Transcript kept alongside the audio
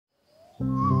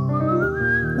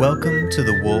Welcome to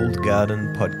the Walled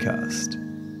Garden Podcast.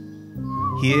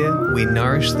 Here we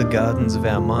nourish the gardens of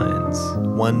our minds,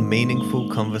 one meaningful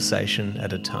conversation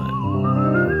at a time.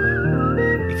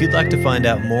 If you'd like to find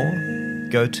out more,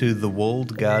 go to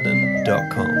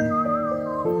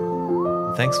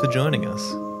thewalledgarden.com. Thanks for joining us.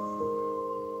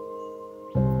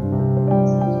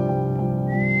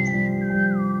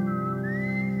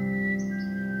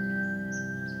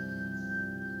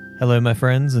 Hello, my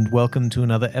friends, and welcome to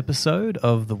another episode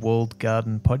of the Walled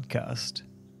Garden Podcast.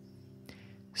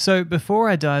 So before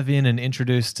I dive in and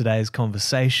introduce today's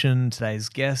conversation, today's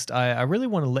guest, I really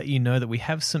want to let you know that we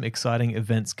have some exciting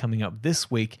events coming up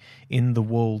this week in the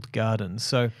Walled Garden.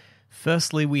 So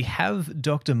firstly, we have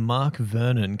Dr. Mark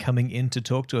Vernon coming in to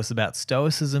talk to us about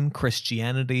Stoicism,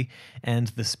 Christianity, and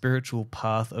the spiritual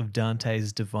path of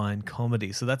Dante's Divine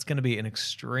Comedy. So that's going to be an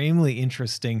extremely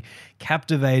interesting,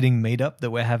 captivating meetup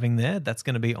that we're having there. That's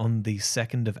going to be on the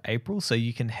 2nd of April. So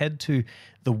you can head to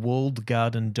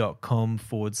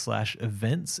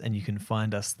thewalledgarden.com/events and you can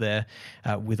find us there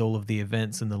with all of the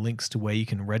events and the links to where you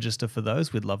can register for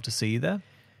those. We'd love to see you there.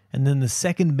 And then the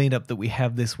second meetup that we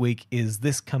have this week is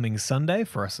this coming Sunday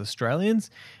for us Australians,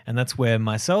 and that's where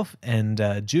myself and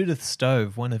Judith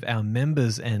Stove, one of our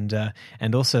members and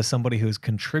also somebody who is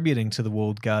contributing to the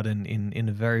Walled Garden in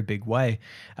a very big way,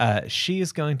 she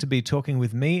is going to be talking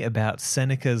with me about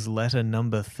Seneca's letter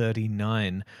number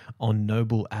 39 on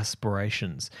noble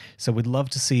aspirations. So we'd love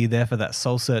to see you there for that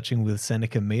Soul Searching with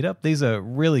Seneca meetup. These are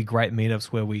really great meetups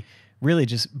where we really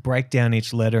just break down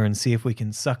each letter and see if we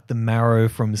can suck the marrow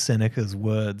from Seneca's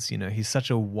words. You know, he's such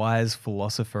a wise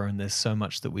philosopher, and there's so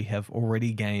much that we have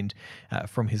already gained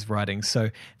from his writings.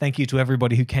 So thank you to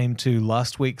everybody who came to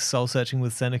last week's Soul Searching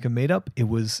with Seneca meetup. It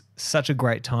was such a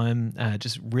great time,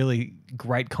 just really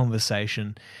great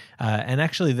conversation. And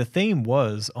actually the theme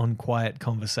was on quiet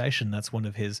conversation. That's one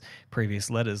of his previous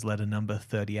letters, letter number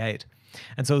 38.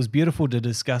 And so it was beautiful to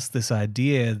discuss this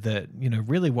idea that, you know,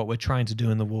 really what we're trying to do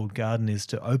in the Walled Garden is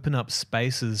to open up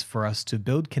spaces for us to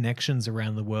build connections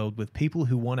around the world with people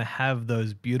who want to have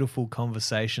those beautiful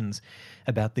conversations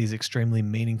about these extremely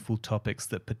meaningful topics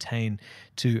that pertain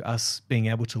to us being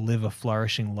able to live a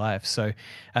flourishing life. So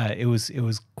it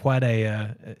was quite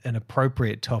an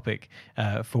appropriate topic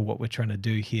for what we're trying to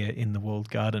do here in the Walled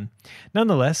Garden.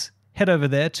 Nonetheless, head over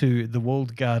there to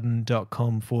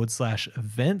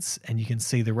thewalledgarden.com/events and you can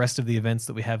see the rest of the events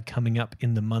that we have coming up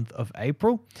in the month of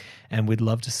April. And we'd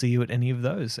love to see you at any of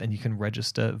those, and you can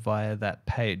register via that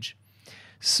page.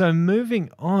 So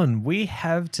moving on, we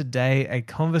have today a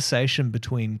conversation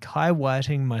between Kai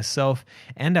Whiting, myself,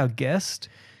 and our guest,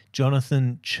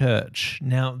 Jonathan Church.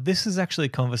 Now, this is actually a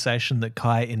conversation that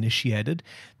Kai initiated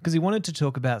because he wanted to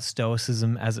talk about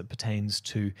Stoicism as it pertains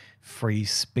to free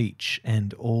speech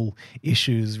and all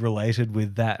issues related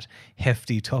with that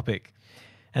hefty topic.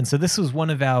 And so this was one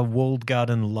of our Walled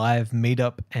Garden live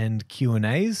meetup and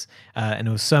Q&As, and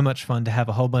it was so much fun to have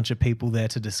a whole bunch of people there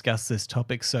to discuss this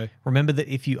topic. So remember that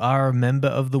if you are a member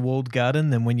of the Walled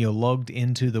Garden, then when you're logged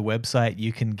into the website,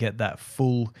 you can get that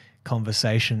full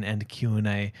conversation and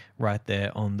Q&A right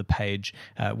there on the page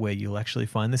where you'll actually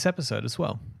find this episode as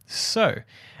well. So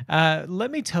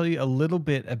let me tell you a little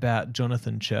bit about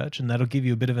Jonathan Church, and that'll give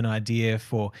you a bit of an idea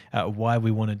for why we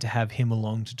wanted to have him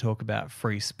along to talk about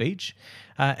free speech,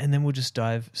 and then we'll just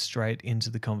dive straight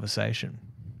into the conversation.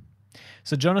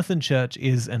 So Jonathan Church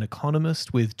is an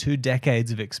economist with 2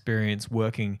 decades of experience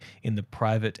working in the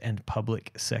private and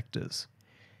public sectors.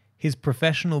 His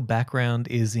professional background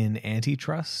is in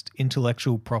antitrust,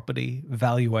 intellectual property,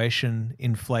 valuation,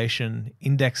 inflation,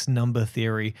 index number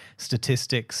theory,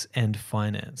 statistics, and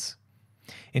finance.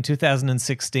 In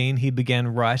 2016, he began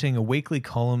writing a weekly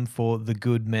column for The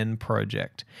Good Men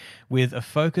Project, with a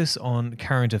focus on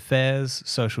current affairs,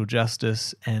 social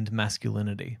justice, and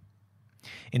masculinity.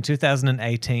 In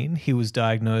 2018, he was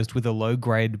diagnosed with a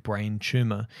low-grade brain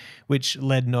tumor, which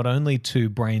led not only to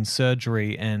brain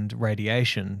surgery and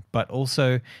radiation, but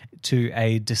also to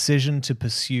a decision to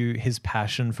pursue his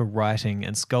passion for writing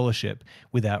and scholarship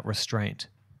without restraint.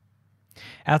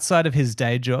 Outside of his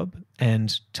day job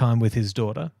and time with his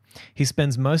daughter, he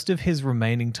spends most of his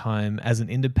remaining time as an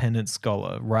independent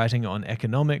scholar writing on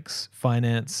economics,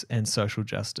 finance, and social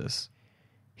justice.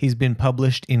 He's been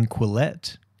published in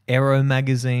Quillette, Areo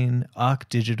Magazine, Arc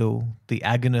Digital, the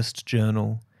Agonist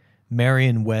Journal,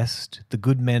 Merion West, the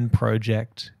Good Men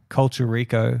Project,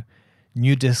 Culturico,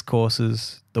 New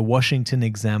Discourses, the Washington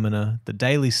Examiner, the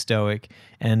Daily Stoic,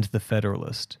 and the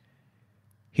Federalist.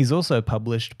 He's also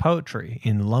published poetry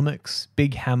in Lummox,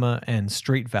 Big Hammer, and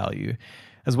Street Value,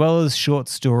 as well as short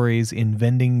stories in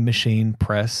Vending Machine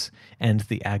Press and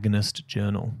the Agonist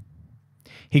Journal.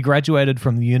 He graduated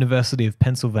from the University of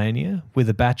Pennsylvania with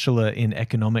a bachelor in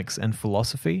economics and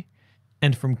philosophy,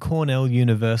 and from Cornell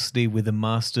University with a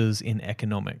master's in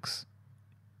economics.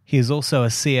 He is also a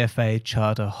CFA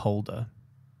charter holder.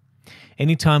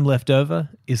 Any time left over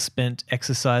is spent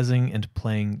exercising and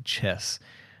playing chess.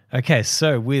 Okay,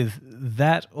 so with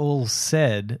that all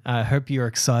said, I hope you're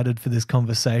excited for this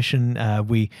conversation.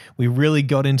 We really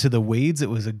got into the weeds. It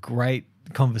was a great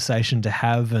conversation to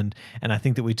have, and I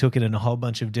think that we took it in a whole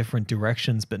bunch of different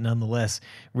directions, but nonetheless,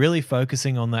 really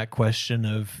focusing on that question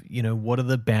of, what are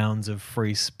the bounds of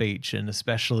free speech, and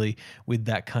especially with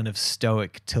that kind of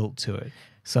Stoic tilt to it.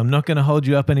 So I'm not going to hold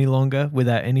you up any longer.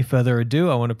 Without any further ado,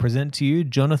 I want to present to you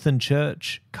Jonathan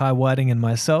Church, Kai Whiting, and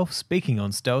myself speaking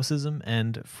on Stoicism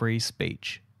and free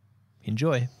speech.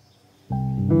 Enjoy.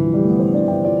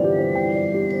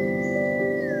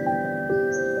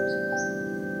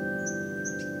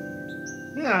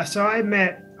 Yeah, so I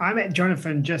met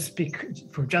Jonathan just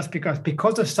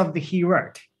because of something he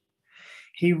wrote.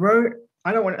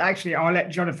 I'll let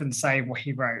Jonathan say what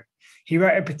he wrote. He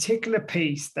wrote a particular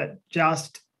piece that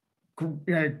just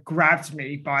grabbed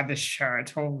me by the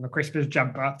shirt or the Christmas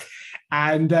jumper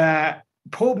and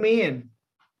pulled me in.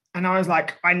 And I was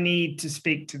like, I need to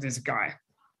speak to this guy.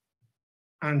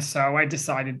 And so I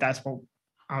decided that's what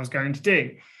I was going to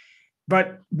do.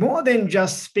 But more than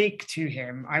just speak to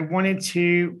him, I wanted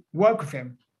to work with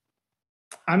him.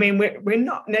 I mean, we're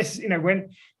not necessarily,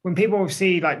 when people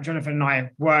see like Jonathan and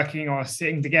I working or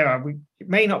sitting together, it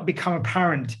may not become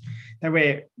apparent that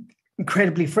we're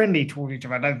incredibly friendly towards each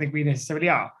other. I don't think we necessarily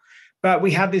are. But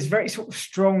we have this very sort of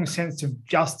strong sense of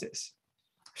justice,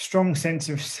 strong sense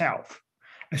of self,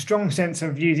 a strong sense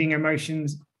of using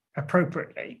emotions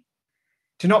appropriately,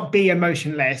 to not be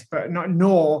emotionless, but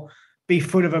nor be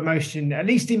full of emotion, at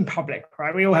least in public,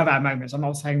 right? We all have our moments. I'm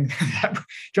not saying that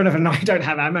Jonathan and I don't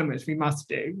have our moments. We must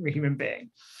do. We're human beings.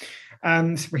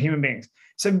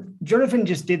 So Jonathan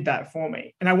just did that for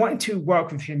me. And I wanted to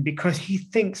work with him because he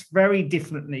thinks very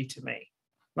differently to me.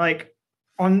 Not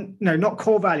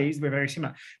core values, we're very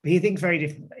similar, but he thinks very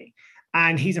differently.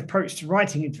 And his approach to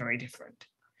writing is very different.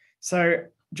 So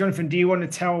Jonathan, do you want to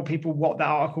tell people what that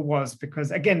article was? Because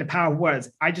again, the power of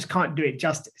words, I just can't do it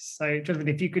justice. So Jonathan,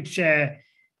 if you could share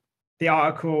the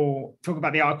article, talk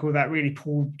about the article that really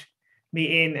pulled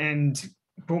me in and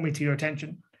brought me to your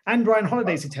attention, and Ryan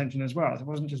Holiday's attention as well. It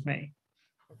wasn't just me.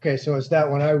 Okay, so it's that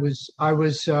one. I was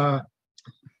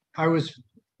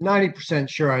 90%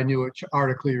 sure I knew which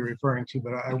article you're referring to,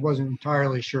 but I wasn't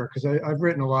entirely sure because I've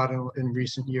written a lot in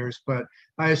recent years. But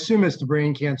I assume it's the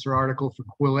brain cancer article for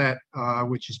Quillette,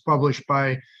 which is published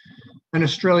by an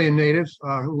Australian native,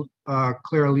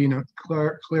 Clara Lehman.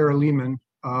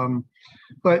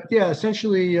 But yeah,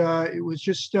 essentially, it was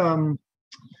just an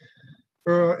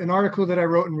article that I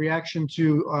wrote in reaction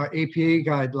to APA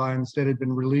guidelines that had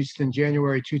been released in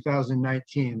January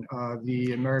 2019.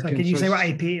 The American. So can you say what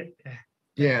APA?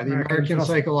 Yeah, the American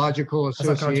Psychological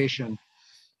Association.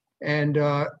 And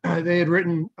they had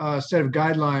written a set of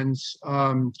guidelines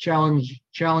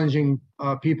challenging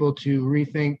people to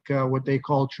rethink what they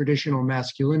call traditional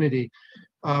masculinity,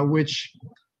 which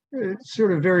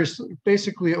sort of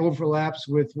basically overlaps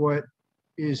with what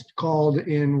is called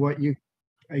in what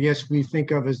we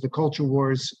think of as the culture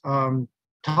wars,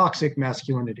 toxic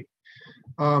masculinity.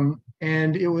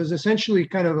 And it was essentially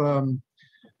kind of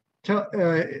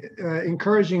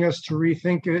encouraging us to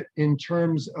rethink it in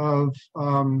terms of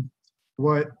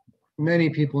what many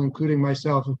people, including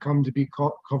myself, have come to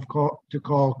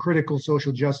call critical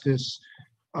social justice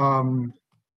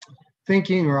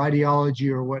thinking or ideology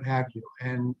or what have you.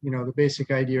 And the basic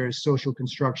idea is social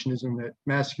constructionism, that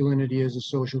masculinity is a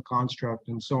social construct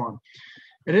and so on.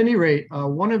 At any rate,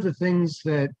 one of the things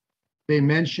that they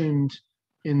mentioned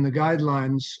in the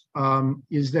guidelines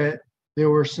is that there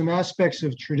were some aspects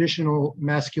of traditional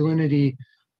masculinity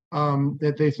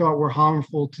that they thought were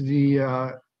harmful to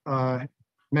the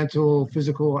mental,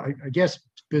 physical,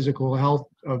 physical health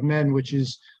of men, which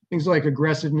is things like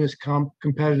aggressiveness,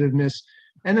 competitiveness,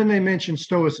 and then they mentioned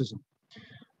Stoicism.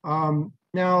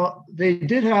 Now, they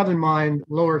did have in mind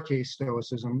lowercase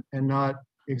Stoicism and not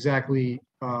exactly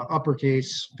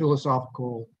uppercase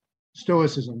philosophical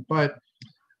Stoicism. But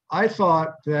I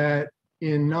thought that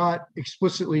in not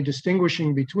explicitly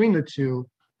distinguishing between the two,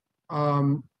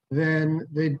 then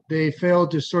they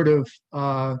failed to sort of,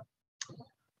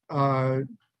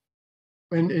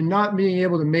 in not being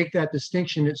able to make that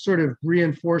distinction, it sort of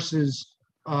reinforces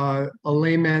a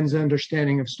layman's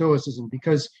understanding of Stoicism.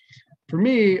 Because for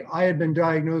me, I had been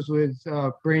diagnosed with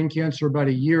brain cancer about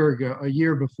a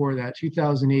year before that,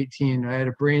 2018. I had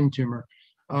a brain tumor.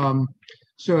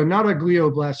 So not a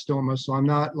glioblastoma, so I'm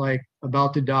not like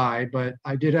about to die, but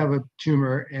I did have a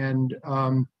tumor. And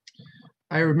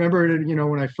I remember,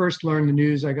 when I first learned the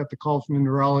news, I got the call from the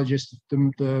neurologist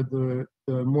the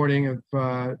morning of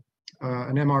an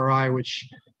MRI, which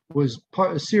was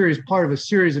part of a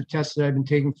series of tests that I'd been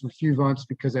taking for a few months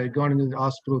because I had gone into the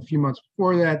hospital a few months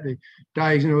before that. They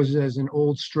diagnosed it as an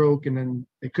old stroke, and then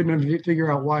they couldn't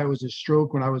figure out why it was a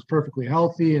stroke when I was perfectly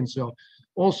healthy. And so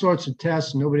all sorts of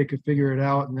tests, nobody could figure it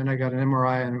out. And then I got an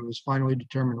MRI, and it was finally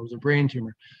determined it was a brain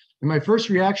tumor. And my first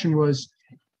reaction was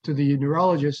to the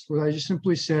neurologist, where I just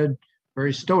simply said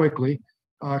very stoically,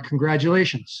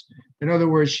 congratulations. In other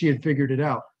words, she had figured it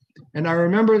out. And I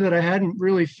remember that I hadn't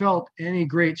really felt any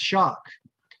great shock.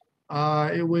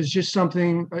 It was just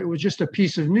a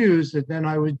piece of news that then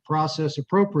I would process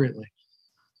appropriately.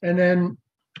 And then,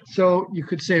 so you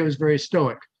could say it was very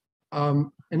stoic.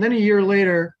 And then a year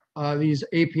later, these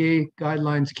APA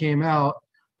guidelines came out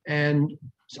and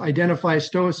identify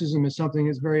Stoicism as something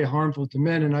that's very harmful to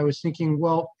men. And I was thinking,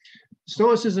 well,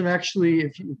 Stoicism actually,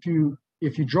 if you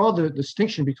draw the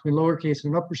distinction between lowercase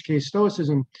and uppercase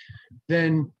Stoicism,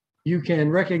 then you can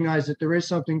recognize that there is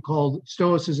something called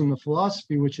Stoicism, the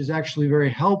philosophy, which is actually very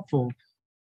helpful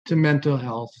to mental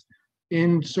health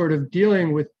in sort of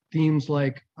dealing with themes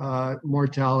like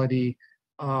mortality,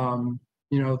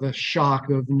 the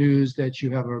shock of news that you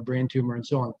have a brain tumor and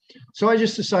so on. So I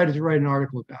just decided to write an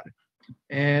article about it.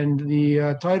 And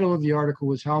the title of the article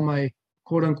was how my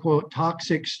quote unquote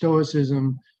toxic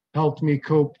Stoicism helped me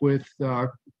cope with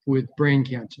brain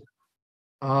cancer.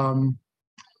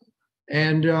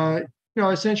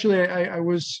 Essentially, I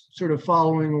was sort of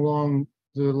following along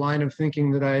the line of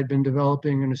thinking that I had been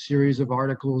developing in a series of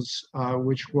articles,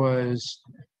 which was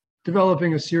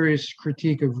developing a serious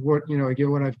critique of what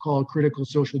I've called critical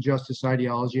social justice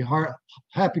ideology.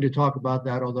 Happy to talk about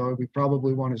that, although we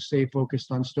probably want to stay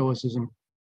focused on Stoicism.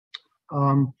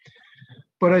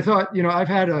 But I thought, I've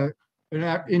had an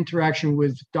interaction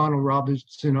with Donald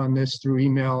Robertson on this through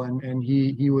email, and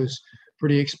he was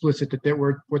pretty explicit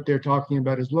that what they're talking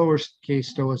about is lowercase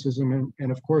Stoicism.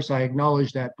 And of course, I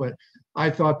acknowledge that, but I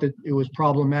thought that it was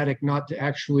problematic not to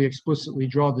actually explicitly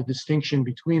draw the distinction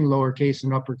between lowercase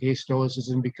and uppercase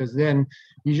Stoicism, because then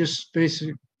you just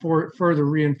basically further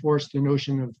reinforce the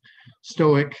notion of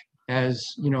Stoic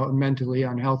as, mentally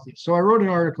unhealthy. So I wrote an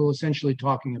article essentially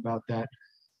talking about that,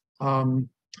 and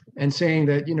saying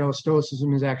that,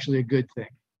 Stoicism is actually a good thing.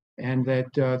 And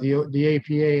that the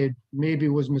APA maybe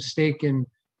was mistaken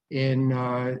in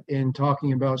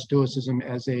talking about Stoicism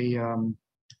as a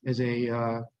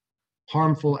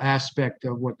harmful aspect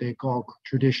of what they call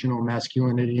traditional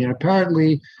masculinity. And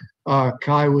apparently,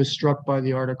 Kai was struck by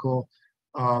the article.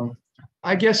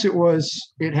 I guess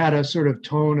it had a sort of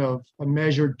tone of a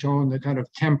measured tone, the kind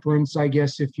of temperance, I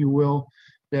guess, if you will,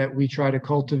 that we try to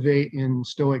cultivate in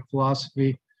Stoic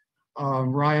philosophy.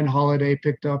 Ryan Holiday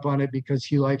picked up on it because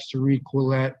he likes to read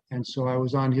Quillette, and so I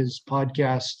was on his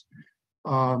podcast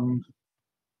about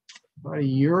a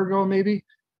year ago, maybe.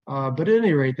 But at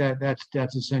any rate,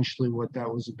 that's essentially what that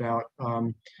was about.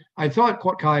 I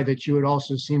thought, Kai, that you had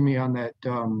also seen me on that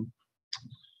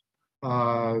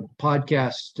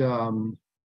podcast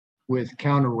with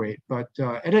Counterweight, but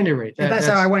at any rate,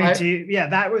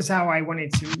 that was how I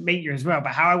wanted to meet you as well.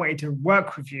 But how I wanted to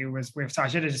work with you was so I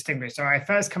should have distinguished. So I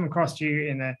first come across you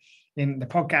in the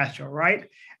podcast show, right?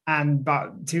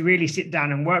 But to really sit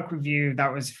down and work with you,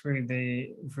 that was through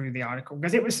the article,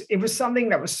 because it was something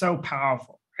that was so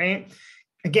powerful, right?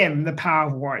 Again, the power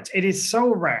of words. It is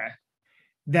so rare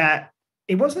that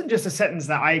it wasn't just a sentence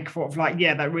that I thought of like,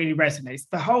 yeah, that really resonates.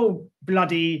 The whole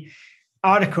bloody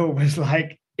article was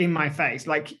like in my face.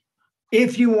 Like,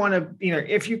 if you want to,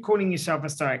 if you're calling yourself a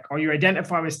Stoic or you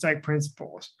identify with Stoic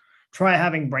principles, try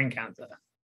having brain cancer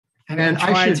and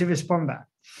try to respond to that.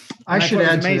 I should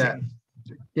add to that.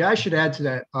 Yeah, I should add to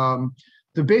that.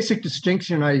 The basic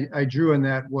distinction I drew in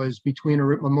that was between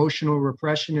emotional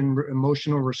repression and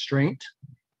emotional restraint.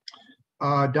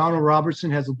 Donald Robertson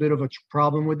has a bit of a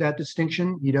problem with that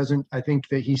distinction. I think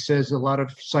that he says a lot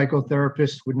of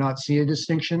psychotherapists would not see a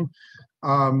distinction.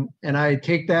 And I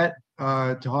take that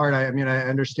to heart. I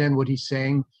understand what he's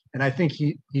saying. And I think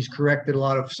he's correct that a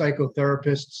lot of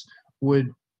psychotherapists would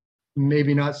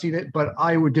maybe not see that, but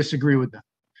I would disagree with them.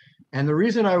 And the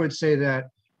reason I would say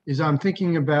that is I'm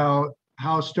thinking about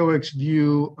how Stoics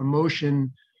view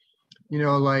emotion,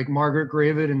 like Margaret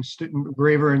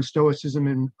Graver and Stoicism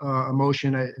and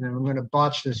emotion. And I'm going to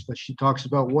botch this, but she talks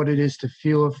about what it is to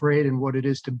feel afraid and what it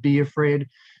is to be afraid.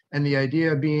 And the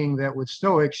idea being that with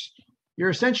Stoics, you're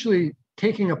essentially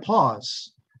taking a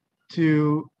pause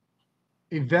to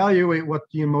evaluate what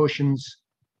the emotions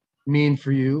mean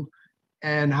for you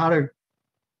and how to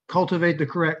cultivate the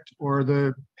correct or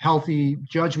the healthy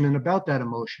judgment about that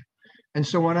emotion. And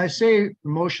so when I say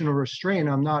emotional restraint,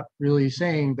 I'm not really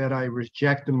saying that I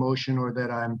reject emotion or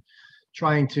that I'm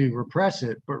trying to repress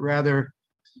it, but rather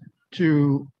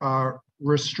to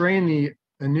restrain the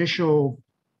initial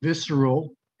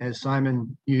visceral, as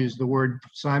Simon used the word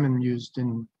Simon used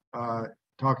in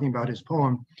talking about his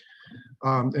poem,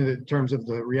 in terms of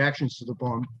the reactions to the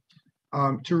poem,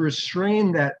 to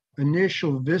restrain that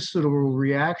initial visceral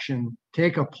reaction,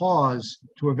 take a pause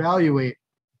to evaluate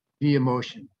the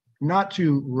emotion, not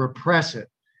to repress it.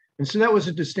 And so that was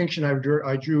a distinction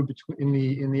I drew between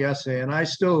in the essay, and I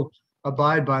still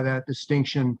abide by that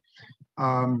distinction,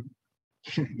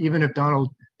 even if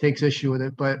Donald takes issue with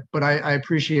it. But I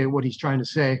appreciate what he's trying to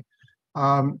say.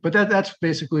 But that's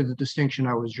basically the distinction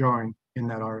I was drawing in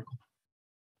that article.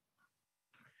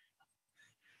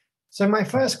 So my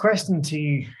first question to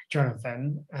you,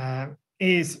 Jonathan,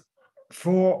 is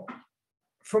for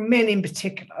men in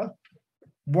particular,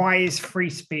 why is free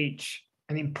speech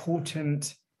an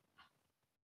important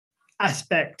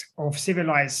aspect of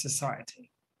civilized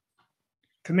society?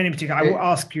 For men in particular, I will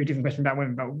ask you a different question about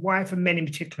women, but why for men in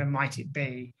particular might it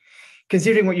be?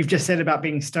 Considering what you've just said about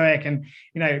being stoic and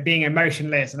being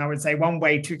emotionless, and I would say one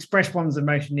way to express one's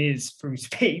emotion is through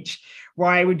speech.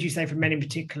 Why would you say for men in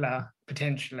particular,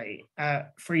 potentially,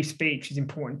 free speech is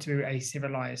important to a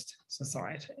civilized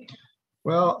society?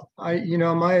 Well,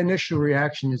 my initial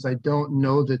reaction is I don't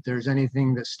know that there's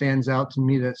anything that stands out to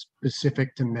me that's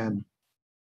specific to men.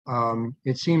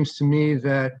 It seems to me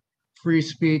that free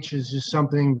speech is just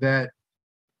something that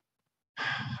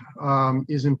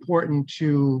is important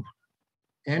to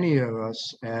any of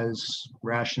us as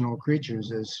rational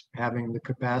creatures, as having the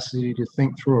capacity to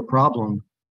think through a problem,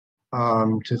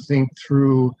 to think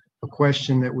through a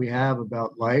question that we have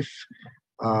about life,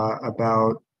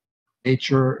 about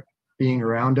nature being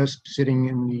around us, sitting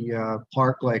in the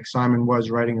park like Simon was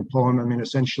writing a poem. I mean,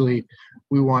 essentially,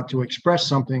 we want to express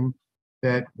something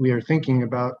that we are thinking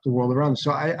about the world around us.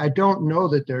 So I don't know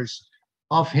that there's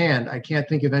offhand, I can't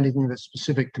think of anything that's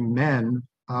specific to men,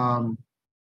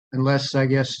 unless I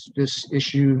guess this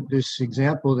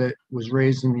example that was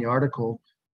raised in the article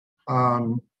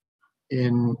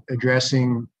in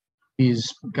addressing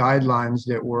these guidelines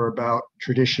that were about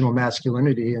traditional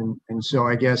masculinity. And so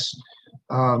I guess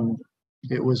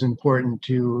it was important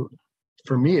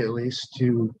for me at least,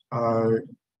 to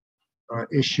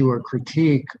issue a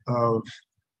critique of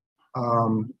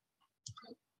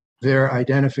their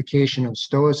identification of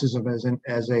Stoicism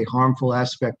as a harmful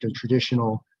aspect of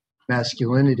traditional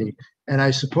masculinity. And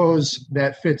I suppose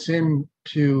that fits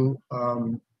into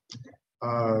the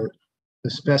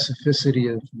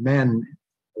specificity of men,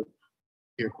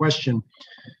 your question,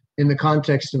 in the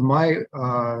context of my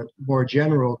more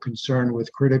general concern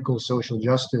with critical social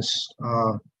justice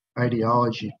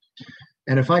ideology.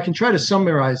 And if I can try to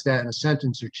summarize that in a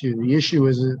sentence or two, the issue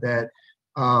is that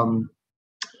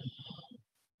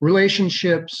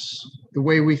relationships, the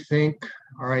way we think,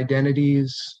 our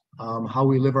identities, how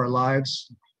we live our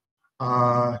lives,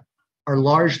 are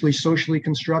largely socially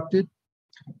constructed.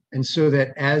 And so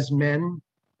that as men,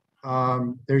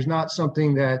 there's not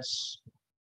something that's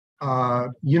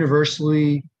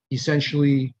universally,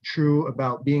 essentially true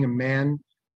about being a man,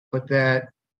 but that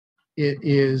it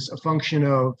is a function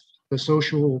of the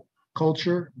social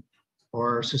culture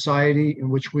or society in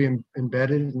which we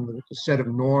embedded, in the set of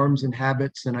norms and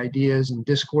habits and ideas and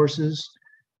discourses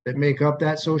that make up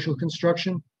that social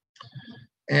construction.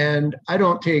 And I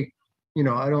don't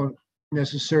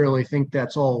necessarily think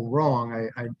that's all wrong.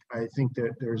 I think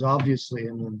that there's obviously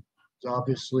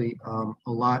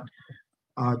a lot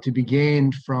to be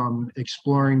gained from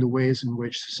exploring the ways in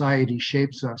which society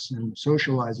shapes us and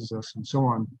socializes us and so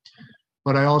on.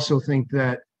 But I also think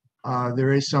that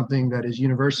there is something that is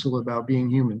universal about being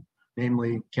human,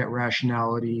 namely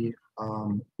rationality,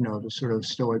 the sort of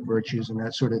Stoic virtues and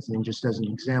that sort of thing, just as an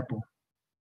example.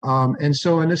 And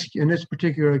so in this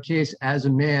particular case, as a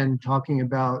man talking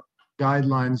about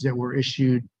guidelines that were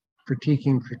issued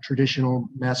critiquing traditional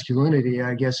masculinity,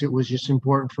 I guess it was just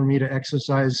important for me to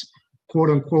exercise,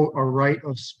 quote unquote, a right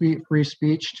of free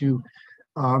speech to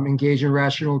engage in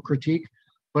rational critique.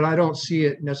 But I don't see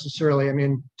it necessarily, I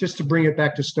mean, just to bring it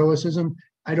back to Stoicism,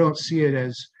 I don't see it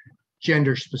as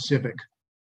gender specific.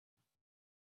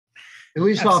 At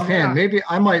least offhand. Maybe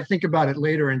I might think about it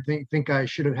later and think I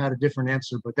should have had a different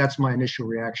answer, but that's my initial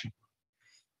reaction.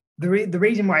 The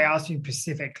reason why I asked you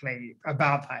specifically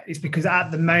about that is because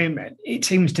at the moment, it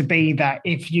seems to be that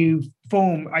if you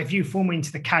form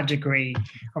into the category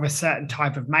of a certain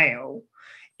type of male,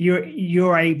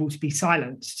 you're able to be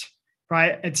silenced,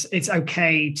 right? It's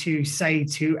okay to say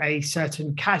to a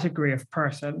certain category of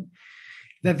person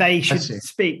that they should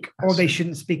speak, or they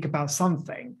shouldn't speak about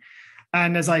something.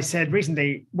 And as I said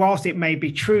recently, whilst it may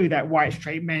be true that white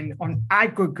straight men on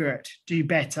aggregate do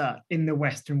better in the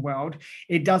Western world,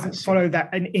 it doesn't follow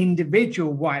that an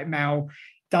individual white male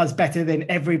does better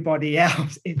than everybody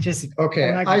else. It just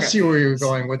okay. I see where you're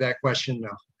going with that question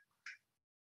now.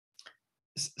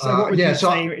 So what would you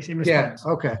say in response? Yeah,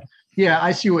 okay. Yeah,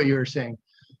 I see what you were saying.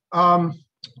 So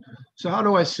how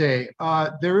do I say?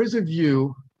 There is a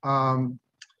view, and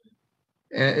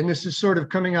this is sort of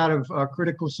coming out of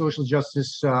critical social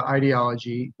justice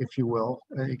ideology, if you will.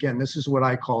 Again, this is what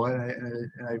I call it, and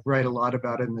I write a lot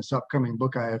about it in this upcoming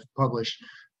book I have published,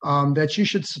 that you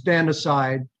should stand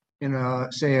aside in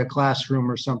say a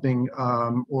classroom or something,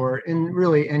 or in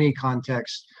really any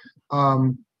context,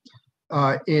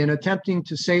 in attempting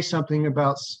to say something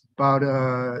about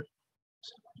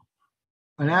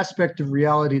an aspect of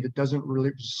reality that doesn't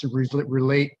really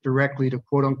relate directly to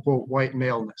quote unquote white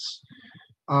maleness.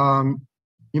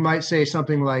 You might say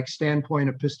something like standpoint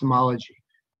epistemology,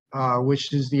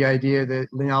 which is the idea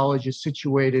that knowledge is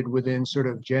situated within sort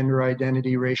of gender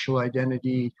identity, racial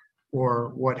identity,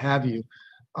 or what have you.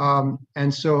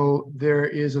 And so there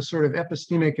is a sort of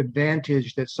epistemic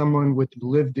advantage that someone with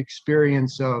lived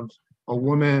experience of a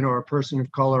woman or a person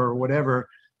of color or whatever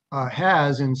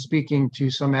has in speaking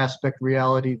to some aspect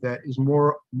reality that is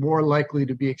more likely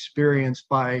to be experienced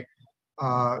by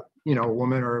a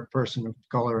woman or a person of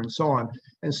color and so on.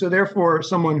 And so therefore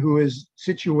someone who is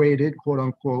situated quote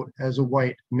unquote as a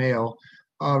white male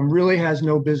really has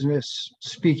no business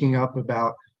speaking up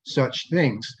about such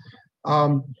things.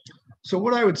 So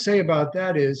what I would say about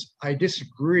that is I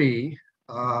disagree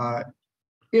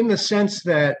in the sense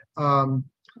that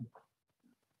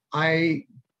I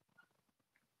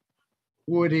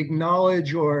would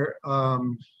acknowledge or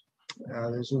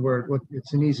there's a word,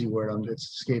 it's an easy word, it's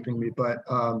escaping me, but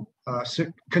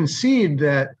concede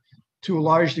that to a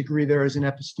large degree there is an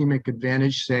epistemic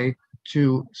advantage, say,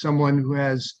 to someone who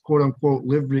has quote unquote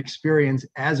lived experience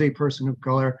as a person of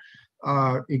color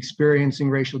experiencing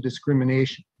racial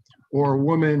discrimination, or a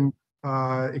woman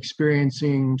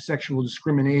experiencing sexual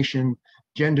discrimination,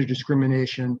 gender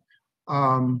discrimination,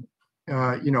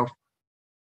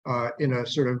 in a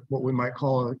sort of what we might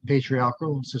call a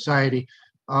patriarchal society,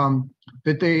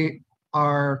 that they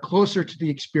are closer to the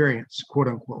experience, quote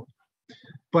unquote.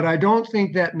 But I don't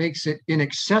think that makes it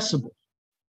inaccessible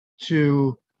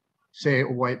to, say, a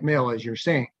white male, as you're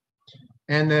saying,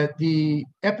 and that the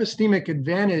epistemic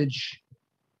advantage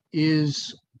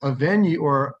is a venue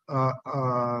or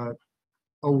a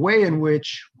way in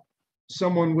which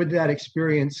someone with that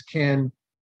experience can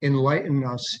enlighten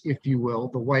us, if you will,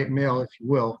 the white male, if you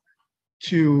will,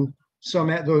 to some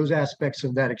of those aspects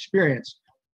of that experience.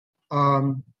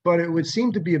 But it would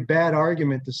seem to be a bad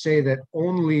argument to say that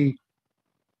only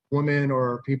women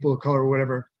or people of color or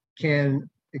whatever can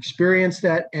experience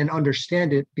that and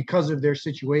understand it because of their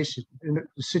situation,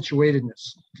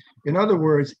 situatedness. In other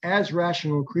words, as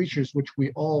rational creatures, which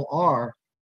we all are,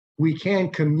 we can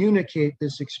communicate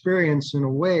this experience in a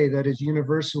way that is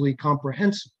universally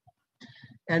comprehensible.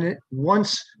 And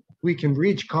once we can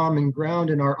reach common ground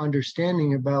in our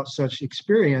understanding about such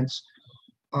experience,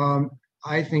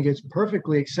 I think it's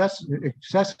perfectly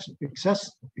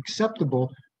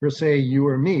acceptable for, say, you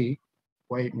or me,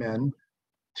 white men,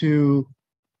 to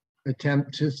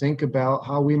attempt to think about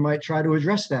how we might try to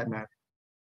address that matter.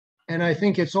 And I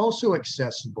think it's also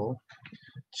accessible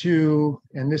to,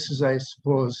 and this is, I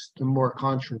suppose, the more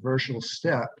controversial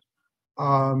step,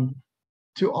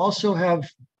 to also have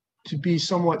to be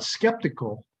somewhat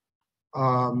skeptical,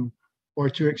 or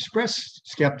to express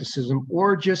skepticism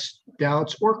or just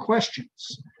doubts or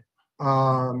questions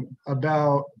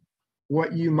about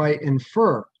what you might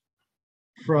infer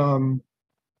from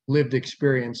lived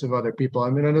experience of other people. I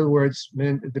mean, in other words,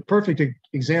 the perfect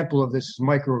example of this is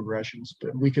microaggressions,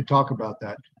 but we could talk about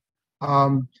that.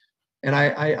 And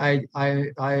I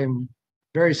am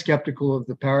very skeptical of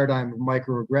the paradigm of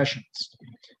microaggressions.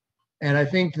 And I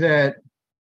think that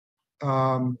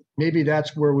maybe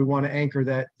that's where we want to anchor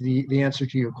that the answer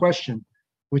to your question,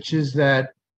 which is that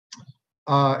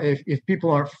if people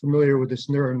aren't familiar with this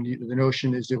term, the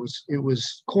notion is it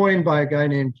was coined by a guy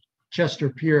named Chester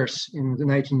Pierce in the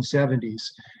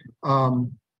 1970s,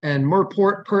 and more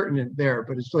pertinent there,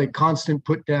 but it's like constant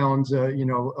put downs,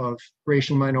 of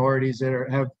racial minorities that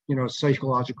have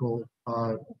psychological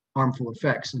harmful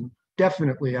effects, and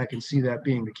definitely I can see that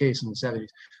being the case in the 70s.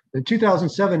 In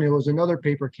 2007, there was another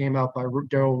paper came out by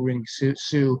Daryl Ring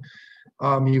Sue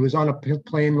He was on a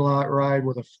plane ride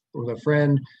with a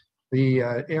friend. The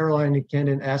airline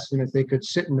attendant asked them if they could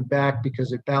sit in the back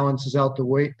because it balances out the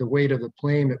weight of the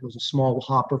plane. It was a small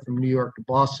hopper from New York to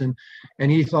Boston,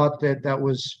 and he thought that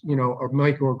was, a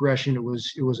microaggression.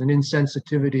 It was an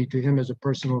insensitivity to him as a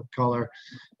person of color,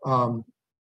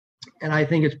 and I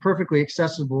think it's perfectly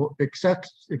acceptable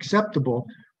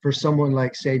for someone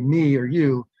like, say, me or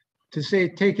you to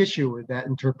take issue with that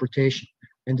interpretation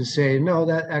and to say, no,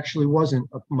 that actually wasn't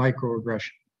a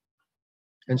microaggression.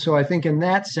 And so I think in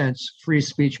that sense, free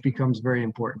speech becomes very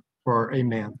important for a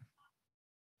man.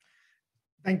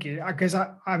 Thank you. Because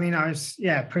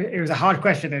it was a hard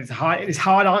question. It's a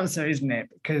hard answer, isn't it?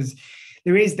 Because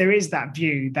there is that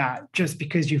view that just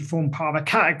because you form part of a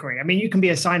category, I mean, you can be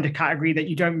assigned a category that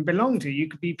you don't belong to.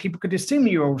 People could assume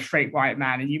you're a straight white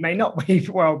man, and you may not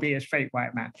well be a straight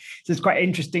white man. So it's quite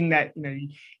interesting that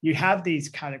you have these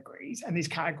categories and these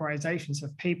categorizations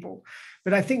of people.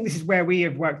 But I think this is where we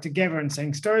have worked together and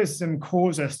saying Stoicism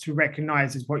calls us to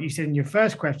recognize, as what you said in your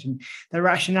first question, that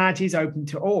rationality is open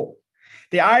to all.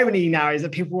 The irony now is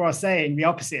that people are saying the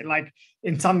opposite. Like,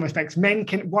 in some respects,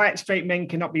 white straight men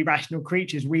cannot be rational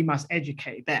creatures. We must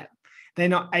educate them. They're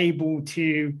not able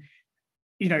to,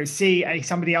 see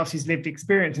somebody else's lived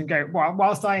experience and go, well,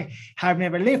 whilst I have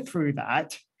never lived through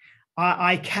that,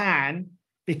 I can,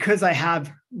 because I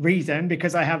have reason,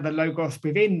 because I have the logos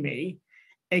within me,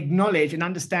 acknowledge and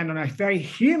understand on a very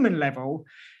human level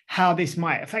how this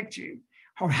might affect you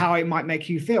or how it might make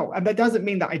you feel. And that doesn't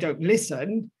mean that I don't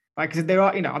listen, right? Because there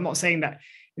are, I'm not saying that,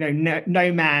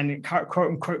 no man, quote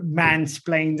unquote,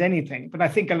 mansplains anything. But I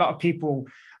think a lot of people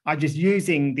are just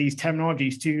using these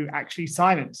terminologies to actually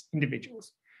silence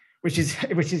individuals, which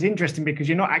is interesting, because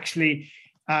you're not actually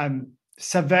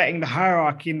subverting the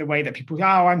hierarchy in the way that people,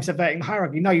 I'm subverting the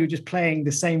hierarchy. No, you're just playing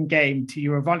the same game to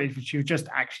your advantage, which you're just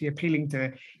actually appealing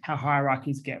to how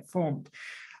hierarchies get formed.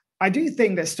 I do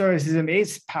think that Stoicism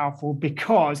is powerful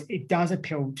because it does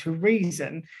appeal to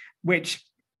reason, which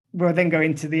will then go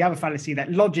into the other fallacy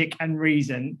that logic and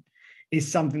reason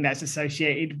is something that's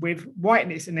associated with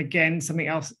whiteness. And again, something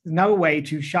else, another way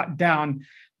to shut down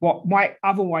what might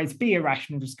otherwise be a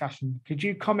rational discussion. Could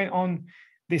you comment on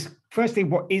this? Firstly,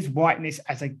 what is whiteness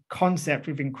as a concept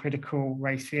within critical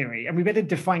race theory? And we better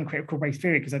define critical race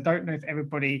theory, because I don't know if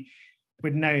everybody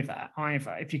would know that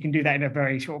either, if you can do that in a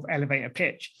very sort of elevator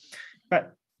pitch.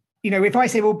 But if I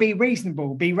say, well, be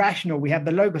reasonable, be rational, we have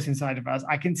the logos inside of us,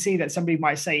 I can see that somebody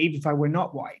might say, even if I were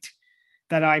not white,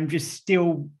 that I'm just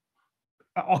still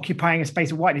occupying a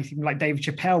space of whiteness, even like David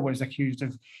Chappelle was accused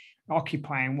of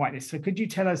occupying whiteness. So could you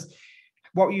tell us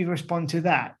what you respond to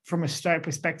that from a Stoic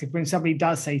perspective when somebody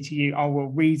does say to you, oh, well,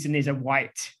 reason is a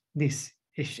whiteness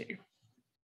issue?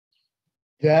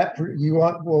 What do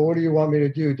you want me to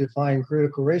do? Define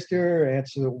critical race theory, or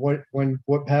answer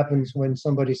what happens when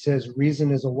somebody says reason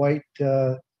is a white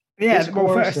discourse,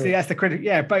 well, firstly, that's the critic.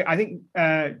 Yeah, but I think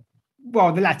the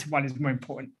latter one is more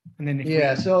important. And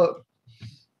then so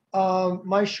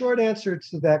my short answer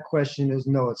to that question is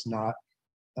no, it's not.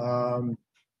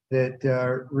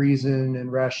 That reason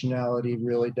and rationality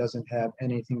really doesn't have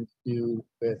anything to do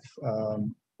with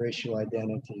racial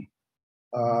identity.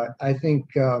 I think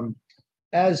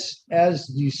as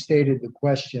you stated the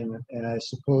question, and I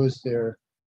suppose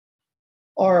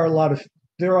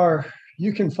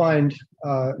you can find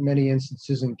many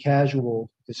instances in casual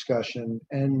discussion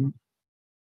and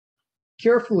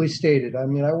carefully stated. I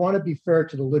mean, I want to be fair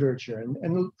to the literature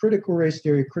and critical race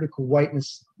theory, critical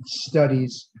whiteness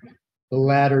studies, the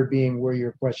latter being where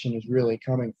your question is really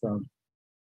coming from.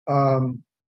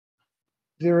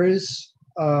 There is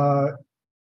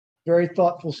very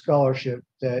thoughtful scholarship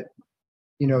that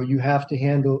you have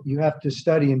to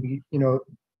study and be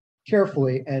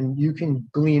carefully, and you can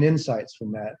glean insights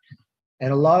from that.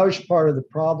 And a large part of the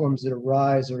problems that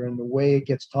arise are in the way it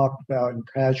gets talked about in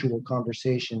casual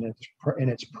conversation and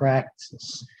its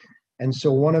practice. And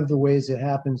so one of the ways it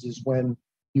happens is when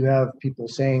you have people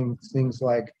saying things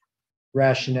like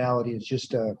rationality is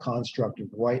just a construct of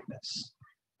whiteness.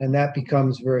 And that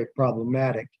becomes very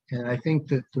problematic. And I think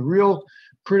that the real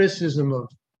criticism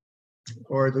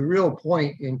the real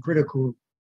point in critical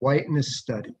whiteness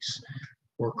studies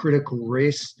or critical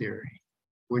race theory,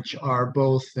 which are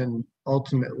both and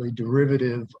ultimately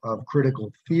derivative of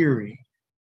critical theory,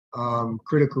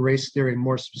 critical race theory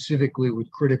more specifically with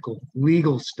critical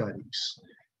legal studies,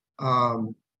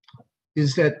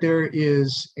 is that there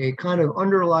is a kind of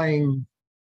underlying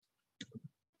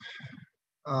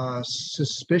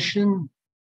suspicion,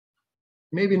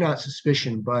 maybe not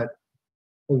suspicion, but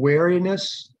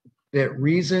awareness that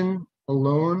reason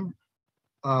alone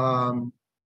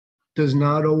does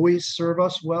not always serve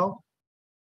us well.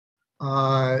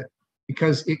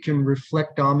 because it can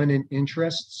reflect dominant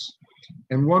interests.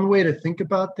 And one way to think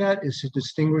about that is to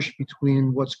distinguish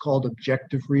between what's called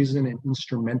objective reason and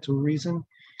instrumental reason.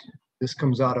 This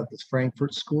comes out of the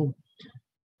Frankfurt School.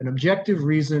 An objective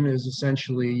reason is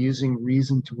essentially using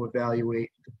reason to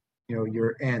evaluate,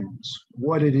 your ends,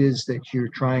 what it is that you're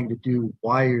trying to do,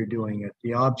 why you're doing it,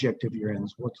 the object of your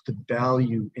ends, what's the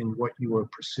value in what you are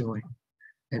pursuing.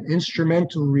 And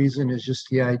instrumental reason is just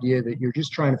the idea that you're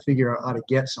just trying to figure out how to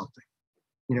get something.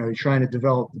 You're trying to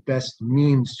develop the best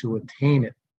means to attain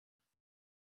it.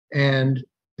 And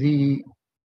there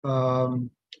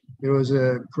was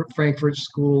a Frankfurt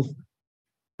School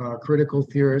critical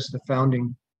theorist, the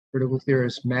founding critical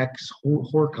theorist, Max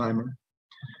Horkheimer,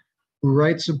 who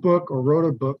wrote a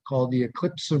book called The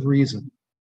Eclipse of Reason.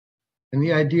 And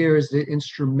the idea is that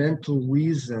instrumental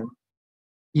reason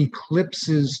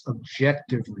eclipses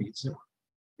objective reason.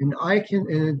 And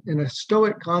in a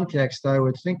Stoic context, I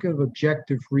would think of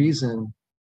objective reason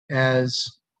as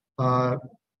the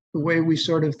way we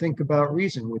sort of think about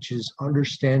reason, which is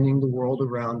understanding the world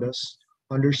around us,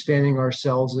 understanding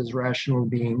ourselves as rational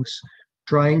beings,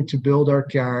 trying to build our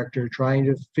character, trying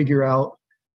to figure out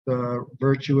the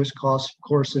virtuous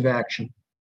course of action.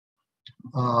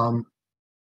 And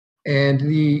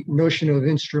the notion of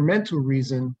instrumental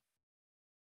reason,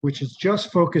 which is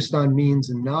just focused on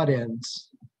means and not ends,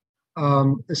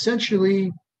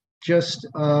 essentially just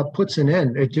puts an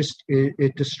end.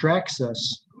 It distracts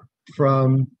us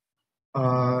from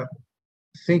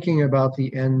thinking about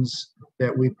the ends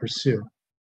that we pursue.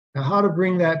 Now, how to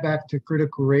bring that back to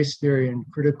critical race theory and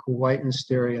critical whiteness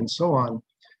theory and so on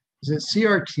is that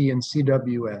CRT and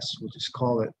CWS, we'll just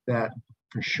call it that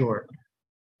for short,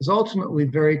 is ultimately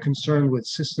very concerned with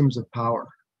systems of power.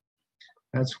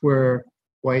 That's where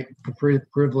white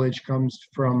privilege comes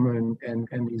from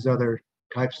and these other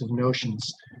types of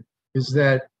notions, is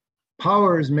that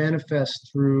power is manifest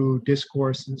through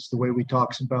discourses, the way we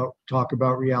talk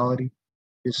about reality,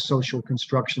 is social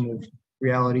construction of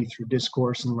reality through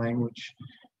discourse and language.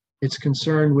 It's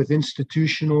concerned with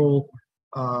institutional,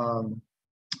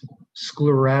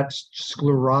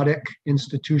 sclerotic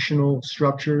institutional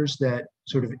structures that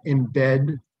sort of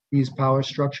embed these power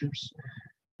structures.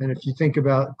 And if you think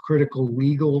about critical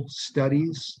legal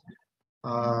studies,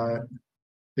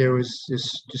 there was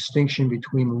this distinction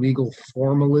between legal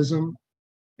formalism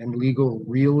and legal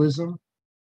realism.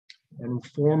 And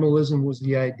formalism was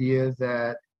the idea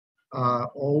that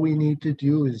all we need to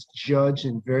do is judge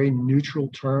in very neutral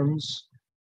terms.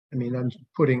 I mean, I'm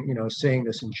saying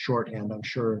this in shorthand. I'm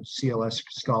sure CLS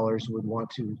scholars would want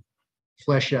to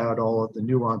flesh out all of the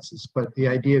nuances, but the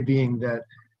idea being that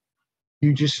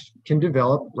you just can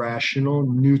develop rational,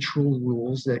 neutral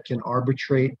rules that can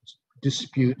arbitrate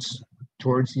disputes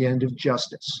towards the end of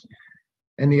justice.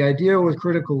 And the idea with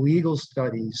critical legal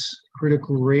studies,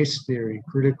 critical race theory,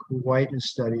 critical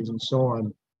whiteness studies, and so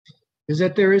on, is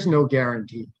that there is no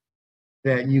guarantee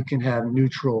that you can have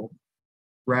neutral,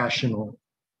 rational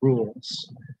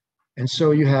rules. And so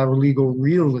you have legal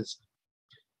realism,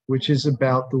 which is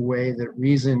about the way that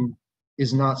reason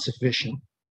is not sufficient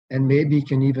and maybe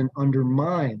can even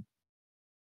undermine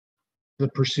the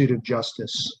pursuit of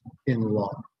justice in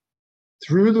law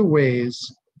through the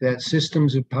ways that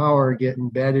systems of power get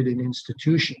embedded in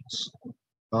institutions,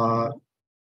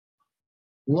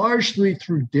 largely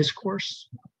through discourse.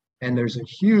 And there's a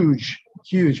huge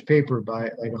paper by,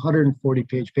 like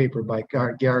 140-page paper by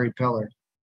Gary Peller,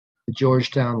 the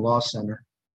Georgetown Law Center,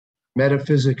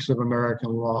 Metaphysics of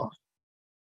American Law.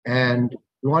 And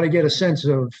you want to get a sense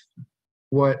of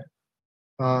what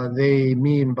they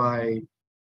mean by,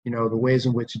 the ways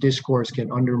in which discourse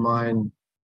can undermine,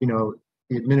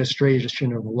 the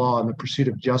administration of law and the pursuit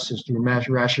of justice through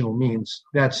rational means.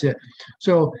 That's it.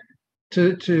 So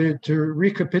to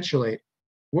recapitulate,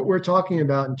 what we're talking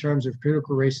about in terms of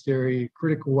critical race theory,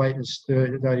 critical whiteness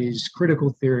studies,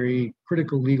 critical theory,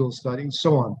 critical legal studies,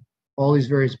 so on, all these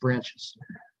various branches,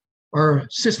 are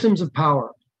systems of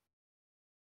power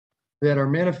that are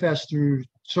manifest through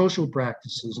social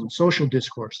practices and social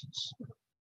discourses.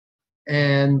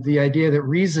 And the idea that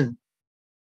reason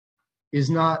is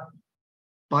not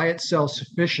by itself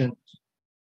sufficient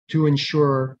to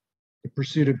ensure the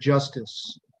pursuit of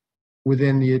justice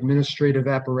within the administrative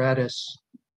apparatus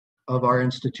of our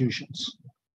institutions.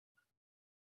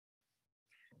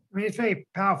 I mean, it's very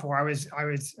powerful.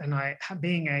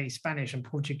 Being a Spanish and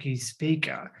Portuguese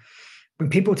speaker, when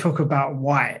people talk about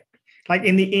white, like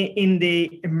in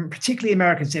the particularly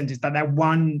American sense, that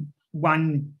one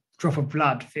drop of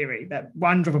blood theory, that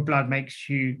one drop of blood makes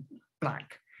you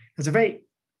black. There's a very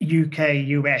UK,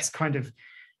 US kind of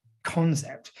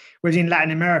concept. Whereas in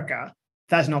Latin America,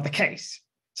 that's not the case.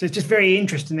 So it's just very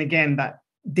interesting, again, that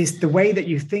the way that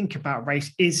you think about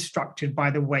race is structured by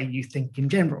the way you think in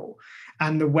general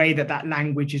and the way that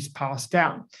language is passed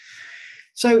down.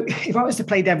 So if I was to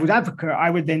play devil's advocate, I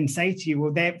would then say to you,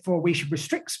 well, therefore we should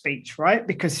restrict speech, right?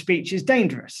 Because speech is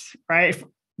dangerous, right? If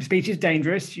speech is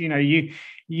dangerous, you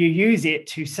use it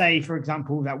to say, for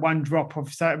example, that one drop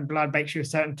of certain blood makes you a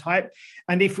certain type.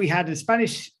 And if we had a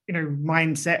Spanish,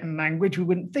 mindset and language, we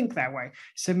wouldn't think that way.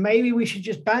 So maybe we should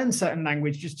just ban certain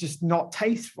language, just not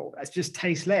tasteful. That's just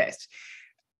tasteless.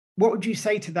 What would you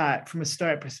say to that from a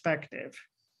Stoic perspective?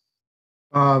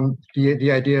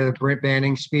 The idea of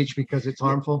banning speech because it's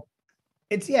harmful.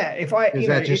 It's if I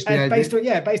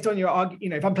based on your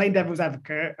argument, if I'm playing devil's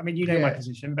advocate, I mean my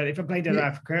position, but if I'm playing devil's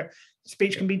advocate,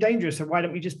 speech can be dangerous. So why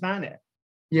don't we just ban it?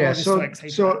 Yeah. So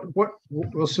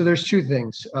there's two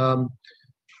things.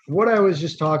 What I was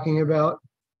just talking about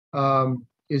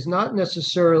is not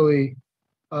necessarily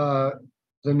the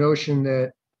notion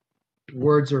that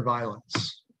words are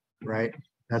violence, right?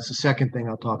 That's the second thing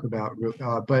I'll talk about.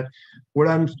 But what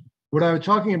I was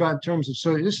talking about in terms of,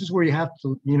 so this is where you have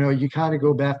to, you kind of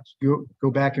go back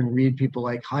and read people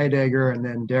like Heidegger and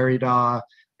then Derrida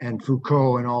and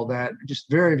Foucault and all that, just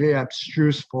very, very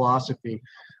abstruse philosophy.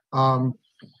 But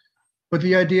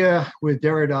the idea with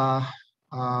Derrida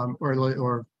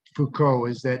or Foucault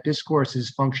is that discourses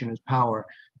function as power.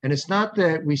 And it's not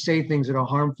that we say things that are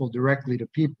harmful directly to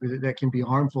people that can be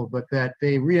harmful, but that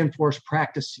they reinforce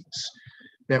practices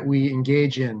that we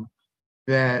engage in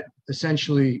that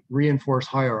essentially reinforce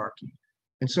hierarchy.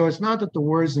 And so it's not that the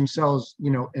words themselves,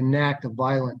 enact a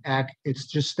violent act. It's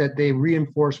just that they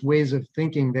reinforce ways of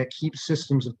thinking that keep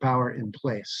systems of power in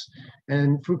place.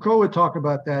 And Foucault would talk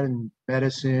about that in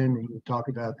medicine. He would talk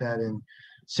about that in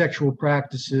sexual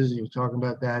practices. He was talking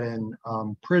about that in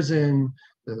prison,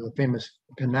 the famous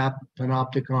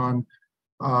panopticon.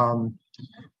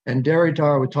 And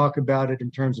Derrida would talk about it in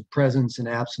terms of presence and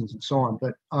absence and so on.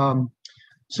 But I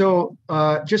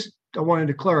wanted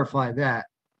to clarify that.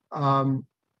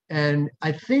 And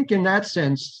I think in that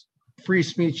sense, free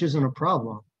speech isn't a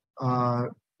problem,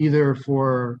 either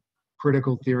for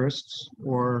critical theorists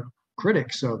or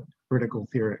critics of critical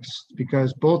theorists,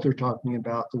 because both are talking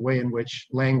about the way in which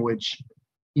language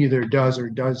either does or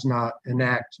does not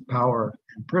enact power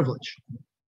and privilege.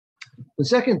 The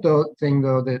second thing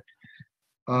that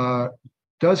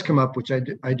does come up, which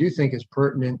I do think is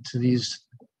pertinent to these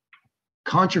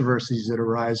controversies that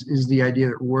arise, is the idea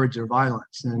that words are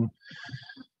violence. And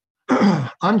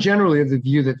I'm generally of the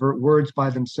view that words by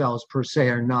themselves per se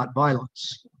are not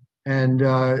violence. And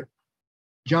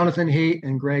Jonathan Haidt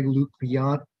and Greg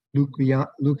Lukianev,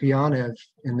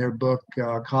 in their book,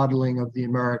 Coddling of the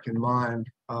American Mind,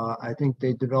 I think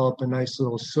they develop a nice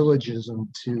little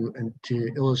syllogism to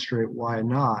illustrate why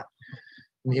not.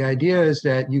 And the idea is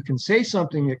that you can say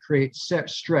something that creates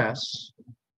stress,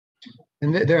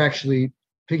 and they're actually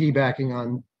piggybacking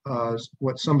on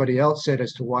what somebody else said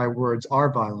as to why words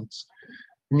are violence.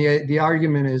 And the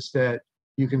argument is that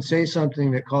you can say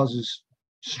something that causes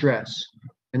stress,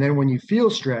 and then when you feel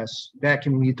stress, that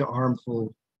can lead to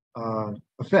harmful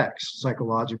effects,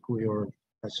 psychologically or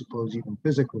I suppose even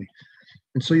physically.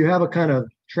 And so you have a kind of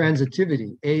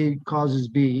transitivity. A causes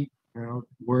B,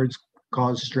 words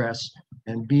cause stress,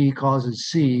 and B causes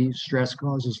C, stress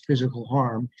causes physical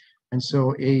harm, and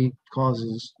so A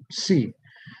causes C.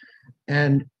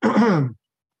 And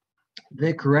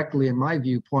they correctly, in my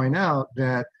view, point out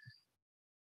that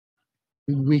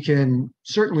we can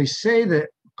certainly say that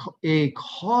A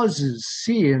causes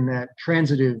C in that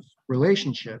transitive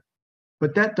relationship,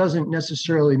 but that doesn't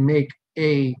necessarily make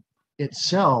A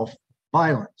itself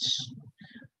violence,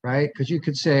 right? Because you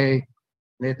could say,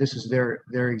 this is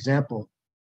their example,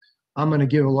 I'm going to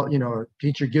give a lot, a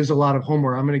teacher gives a lot of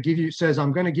homework. I'm going to give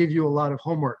you a lot of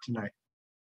homework tonight.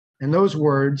 And those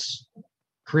words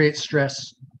create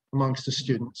stress amongst the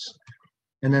students.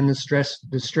 And then the stress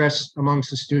amongst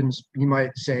the students, you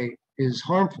might say, is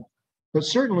harmful. But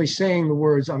certainly saying the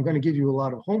words, I'm going to give you a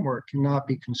lot of homework, cannot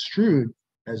be construed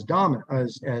as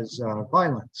violence.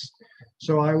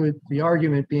 So the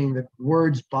argument being that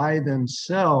words by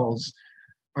themselves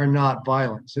are not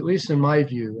violence, at least in my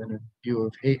view, and a view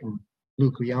of Haidt and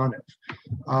Lukianev.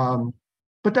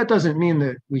 But that doesn't mean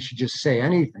that we should just say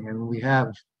anything. I mean, we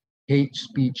have hate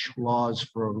speech laws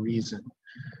for a reason.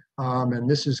 And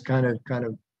this is kind of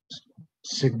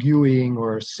segueing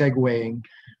or segueing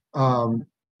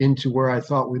into where I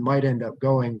thought we might end up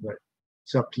going, but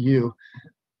it's up to you,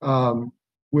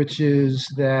 which is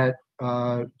that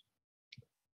the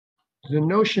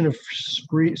notion of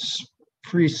free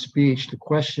speech, the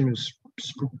question of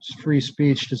free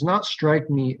speech does not strike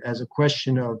me as a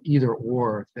question of either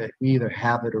or, that we either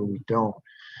have it or we don't.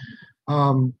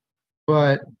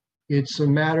 But it's a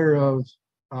matter of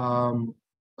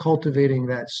cultivating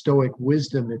that Stoic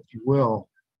wisdom, if you will,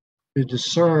 to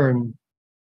discern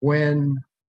when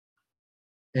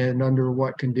and under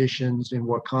what conditions, in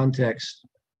what context,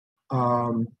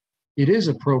 it is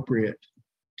appropriate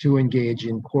to engage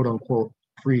in quote unquote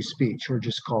free speech, or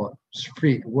just call it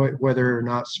free, whether or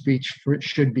not speech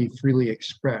should be freely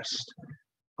expressed.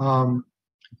 Because,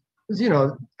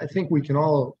 I think we can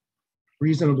all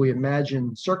reasonably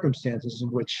imagine circumstances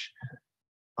in which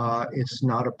it's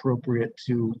not appropriate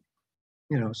to,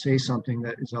 say something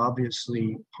that is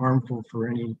obviously harmful for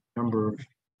any number of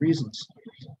reasons.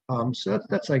 So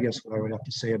that's, I guess, what I would have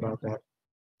to say about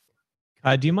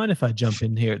that. Do you mind if I jump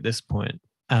in here at this point?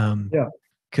 Yeah.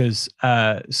 Because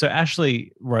so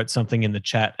Ashley wrote something in the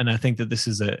chat, and I think that this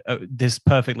is this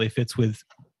perfectly fits with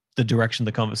the direction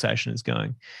the conversation is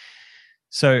going.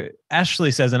 So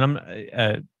Ashley says, and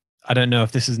I don't know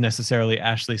if this is necessarily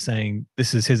Ashley saying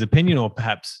this is his opinion or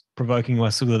perhaps provoking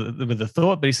us with a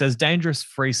thought, but he says dangerous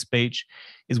free speech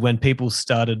is when people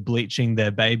started bleaching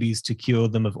their babies to cure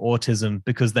them of autism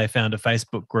because they found a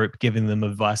Facebook group giving them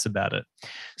advice about it.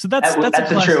 So that's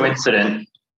a true incident.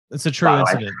 It's a true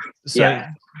incident. So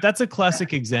that's a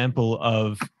classic example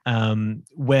of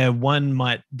where one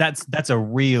might, that's a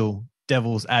real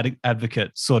devil's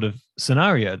advocate sort of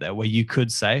scenario there, where you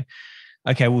could say,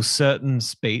 okay, well, certain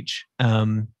speech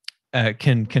can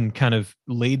kind of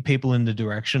lead people in the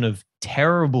direction of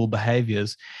terrible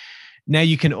behaviors. Now,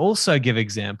 you can also give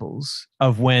examples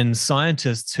of when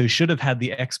scientists who should have had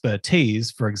the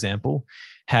expertise, for example,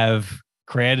 have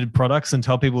created products and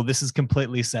told people this is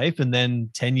completely safe. And then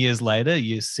 10 years later,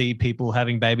 you see people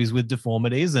having babies with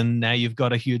deformities, and now you've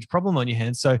got a huge problem on your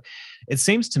hands. So it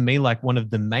seems to me like one of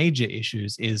the major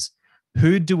issues is,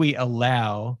 who do we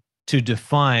allow to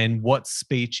define what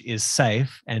speech is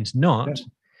safe and not? Yeah.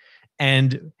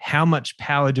 And how much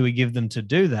power do we give them to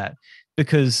do that?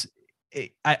 Because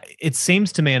it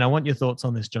seems to me, and I want your thoughts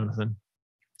on this, Jonathan,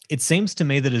 it seems to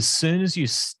me that as soon as you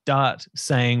start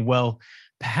saying, well,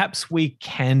 perhaps we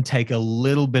can take a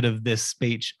little bit of this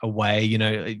speech away,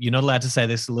 you're not allowed to say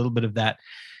this, a little bit of that,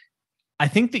 I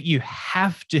think that you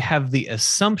have to have the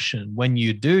assumption when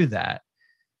you do that,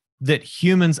 that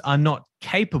humans are not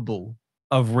capable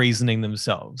of reasoning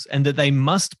themselves, and that they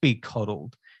must be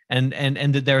coddled, and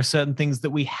that there are certain things that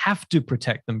we have to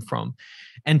protect them from.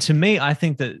 And to me, I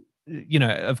think that,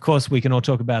 of course, we can all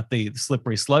talk about the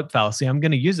slippery slope fallacy. I'm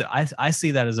going to use it. I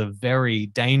see that as a very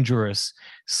dangerous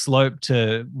slope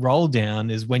to roll down,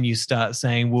 is when you start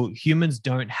saying, well, humans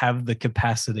don't have the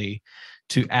capacity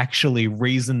to actually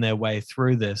reason their way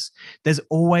through this. There's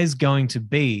always going to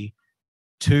be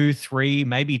 2, 3,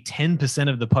 maybe 10%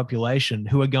 of the population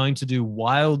who are going to do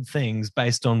wild things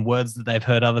based on words that they've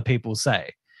heard other people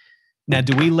say. Now,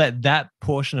 do we let that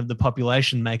portion of the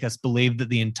population make us believe that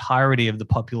the entirety of the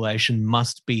population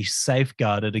must be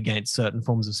safeguarded against certain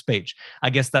forms of speech?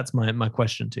 I guess that's my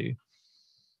question to you.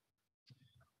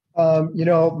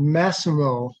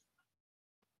 Massimo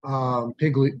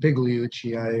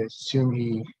Pigliucci, I assume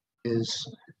he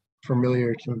is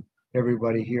familiar to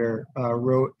everybody here,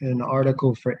 wrote an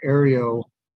article for Areo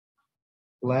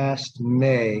last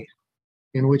May,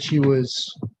 in which he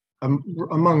was,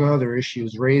 among other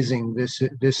issues, raising this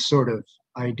sort of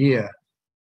idea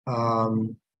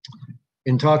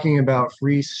in talking about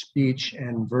free speech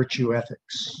and virtue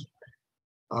ethics.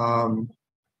 And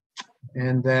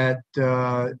that,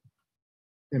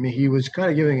 he was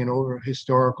kind of giving an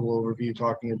historical overview,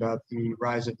 talking about the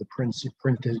rise of the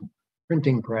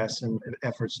printing press and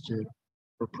efforts to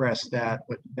repress that.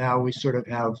 But now we sort of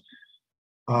have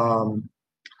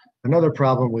another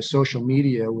problem with social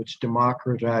media, which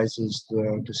democratizes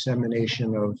the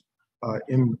dissemination of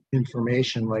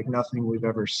information like nothing we've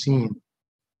ever seen.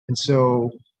 And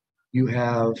so you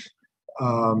have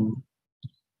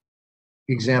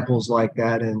examples like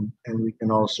that, and we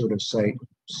can all sort of cite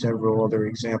several other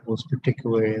examples,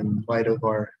 particularly in light of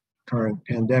our current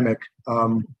pandemic.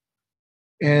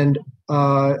 And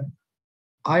I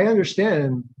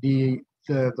understand the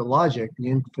logic, the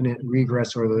infinite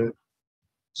regress, or the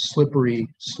slippery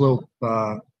slope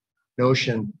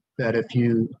notion that if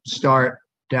you start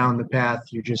down the path,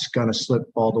 you're just going to slip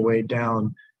all the way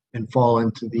down and fall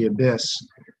into the abyss.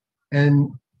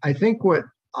 And I think what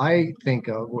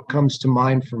comes to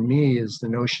mind for me is the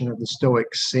notion of the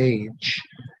Stoic sage.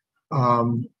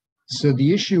 So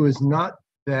the issue is not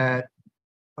that,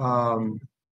 how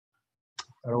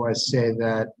do I say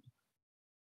that?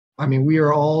 We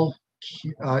are all,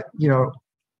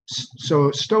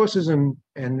 So Stoicism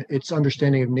and its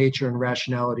understanding of nature and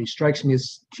rationality strikes me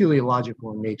as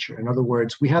teleological in nature. In other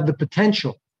words, we have the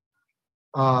potential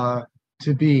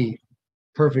to be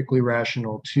perfectly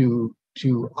rational, to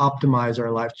optimize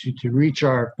our life, to reach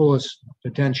our fullest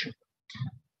potential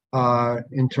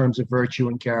in terms of virtue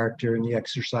and character and the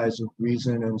exercise of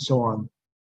reason and so on.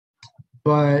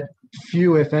 But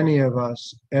few, if any of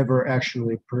us, ever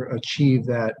actually achieve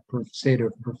that state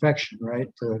of perfection, right?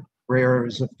 The rare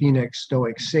is a phoenix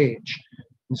Stoic sage.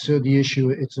 And so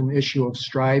it's an issue of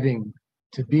striving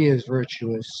to be as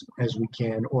virtuous as we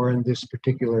can, or in this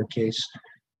particular case,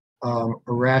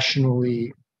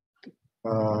 rationally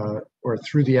or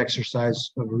through the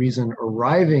exercise of reason,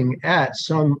 arriving at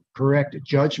some correct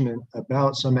judgment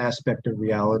about some aspect of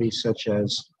reality, such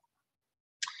as,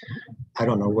 I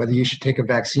don't know, whether you should take a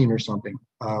vaccine or something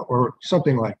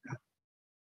like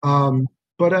that.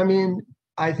 But I mean,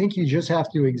 I think you just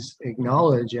have to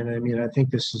acknowledge, and I mean, I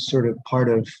think this is sort of part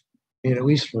of, at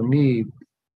least for me,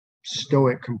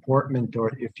 Stoic comportment,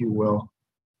 or if you will,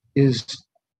 is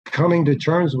coming to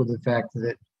terms with the fact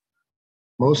that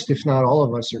most, if not all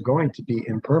of us, are going to be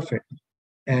imperfect,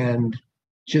 and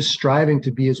just striving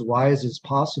to be as wise as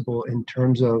possible in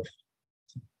terms of,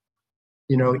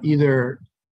 either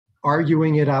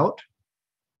arguing it out,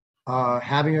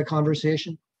 having a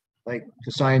conversation, like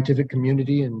the scientific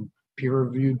community and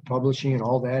peer-reviewed publishing and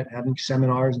all that, having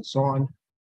seminars and so on.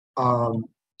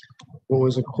 What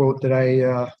was a quote that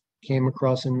I came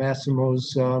across in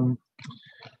Massimo's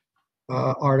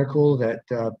article that,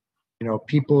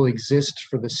 people exist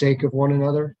for the sake of one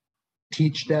another,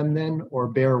 teach them then, or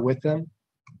bear with them.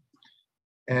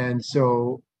 And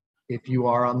so if you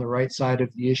are on the right side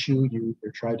of the issue, you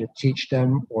either try to teach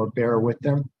them or bear with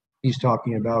them. He's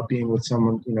talking about being with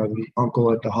someone, the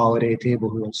uncle at the holiday table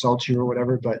who insults you or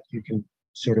whatever, but you can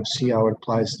sort of see how it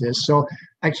applies to this. So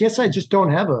I guess I just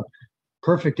don't have a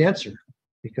perfect answer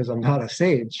because I'm not a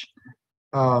sage.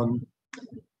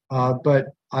 But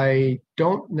I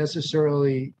don't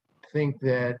necessarily think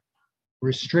that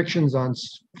restrictions on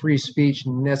free speech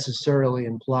necessarily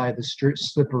imply the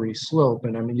slippery slope.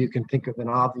 And I mean, you can think of an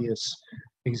obvious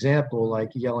example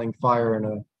like yelling fire in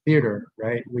a theater,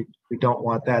 right? We don't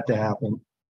want that to happen.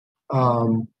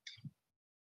 I'll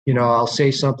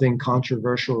say something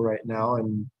controversial right now,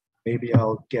 and maybe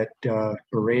I'll get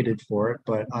berated for it,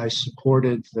 but I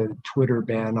supported the Twitter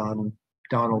ban on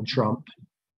Donald Trump.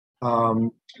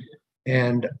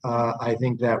 And I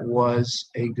think that was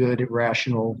a good,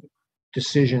 rational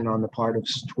decision on the part of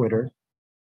Twitter.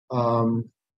 So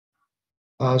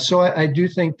I do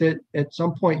think that at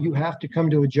some point you have to come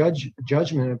to a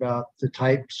judgment about the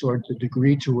types or the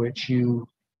degree to which you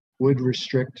would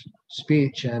restrict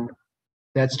speech. And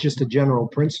that's just a general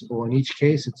principle. In each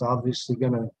case, it's obviously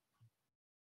going to,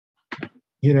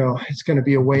 it's going to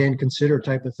be a weigh and consider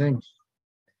type of thing.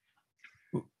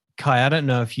 Kai, I don't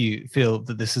know if you feel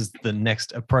that this is the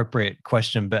next appropriate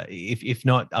question, but if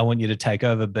not, I want you to take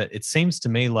over. But it seems to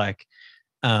me like,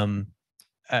 okay,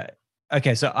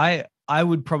 so I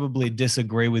would probably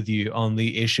disagree with you on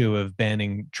the issue of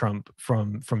banning Trump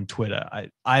from Twitter.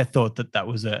 I thought that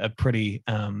was a pretty,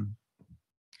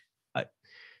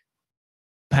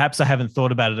 perhaps I haven't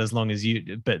thought about it as long as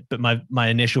you, but my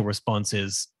initial response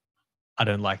is, I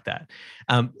don't like that.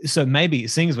 So maybe,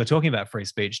 seeing as we're talking about free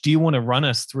speech, do you want to run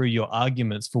us through your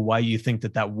arguments for why you think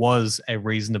that was a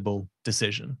reasonable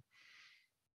decision?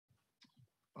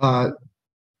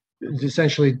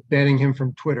 Essentially banning him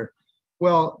from Twitter.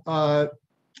 Well,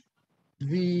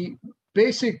 the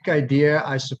basic idea,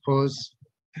 I suppose,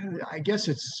 I guess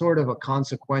it's sort of a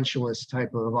consequentialist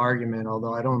type of argument,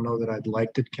 although I don't know that I'd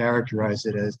like to characterize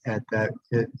it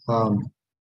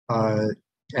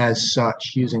as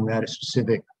such, using that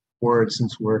specific word,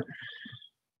 since we're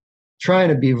trying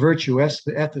to be virtuous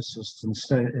ethicists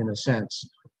in a sense.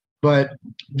 But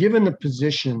given the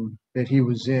position that he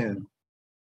was in,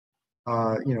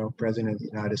 President of the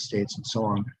United States and so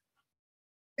on,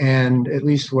 and at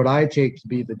least what I take to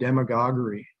be the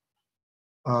demagoguery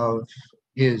of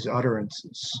his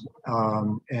utterances,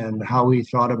 and how he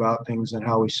thought about things and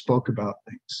how he spoke about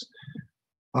things,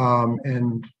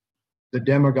 and the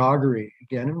demagoguery,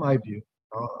 again, in my view,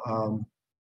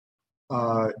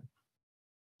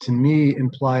 to me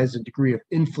implies a degree of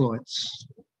influence.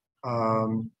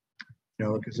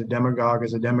 Because a demagogue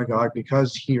is a demagogue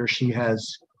because he or she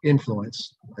has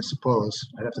influence, I suppose.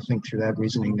 I'd have to think through that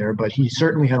reasoning there, but he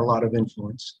certainly had a lot of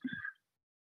influence,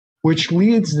 which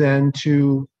leads then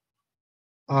to,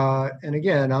 and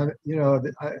again, I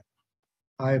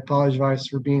apologize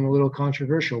for being a little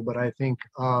controversial, but I think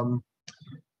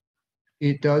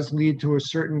it does lead to a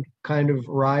certain kind of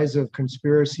rise of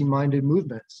conspiracy-minded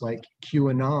movements like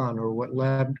QAnon or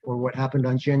what happened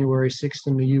on January 6th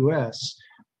in the U.S.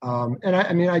 And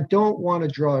I mean, I don't want to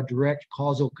draw a direct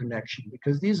causal connection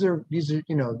because these are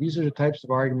the types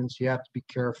of arguments you have to be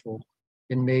careful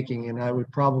in making. And I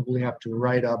would probably have to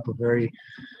write up a very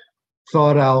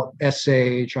thought out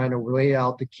essay trying to lay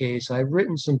out the case. I've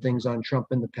written some things on Trump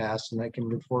in the past, and I can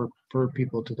refer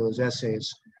people to those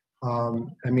essays. I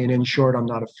mean, in short, I'm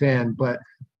not a fan, but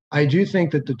I do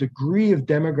think that the degree of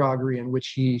demagoguery into which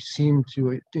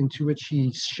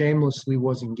he shamelessly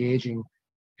was engaging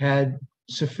had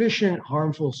sufficient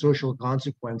harmful social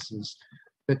consequences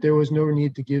that there was no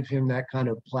need to give him that kind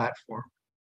of platform.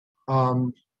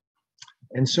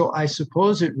 And so I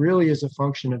suppose it really is a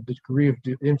function of the degree of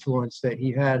influence that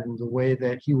he had and the way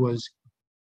that he was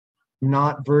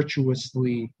not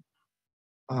virtuously,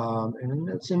 and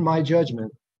that's in my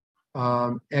judgment,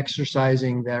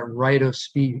 exercising that right of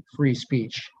free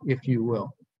speech, if you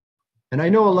will. And I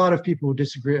know a lot of people who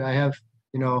disagree. I have,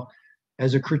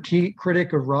 as a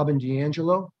critic of Robin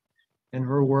DiAngelo and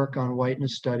her work on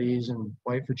whiteness studies and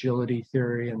white fragility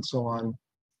theory and so on,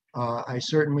 I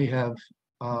certainly have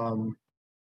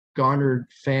garnered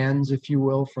fans, if you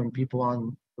will, from people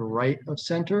on the right of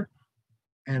center.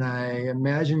 And I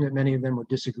imagine that many of them would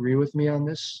disagree with me on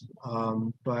this.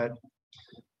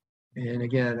 And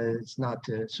again, it's not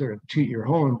to sort of toot your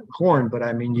horn, but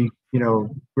I mean,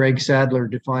 Greg Sadler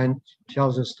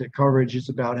tells us that courage is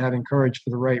about having courage for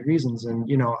the right reasons. And,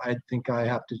 I think I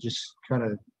have to just kind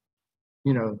of,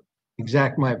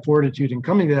 exact my fortitude in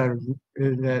coming to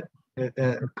that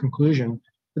conclusion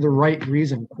for the right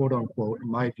reason, quote unquote, in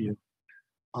my view.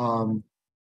 And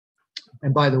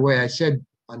by the way, I said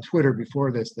on Twitter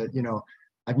before this that,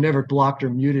 I've never blocked or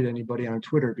muted anybody on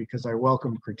Twitter because I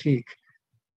welcome critique.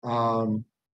 So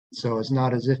it's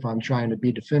not as if I'm trying to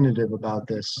be definitive about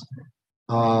this.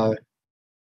 But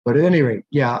at any rate,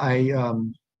 yeah,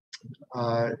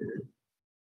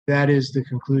 that is the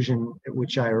conclusion at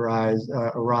which I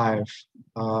arrive.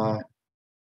 I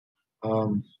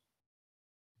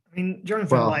mean,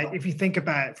 Jonathan, if you think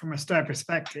about it from a Stoic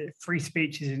perspective, free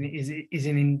speech is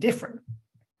an indifferent.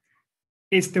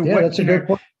 It's the way. That's a good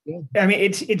point. Yeah. I mean,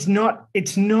 it's not.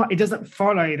 It doesn't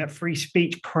follow that free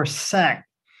speech per se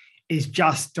is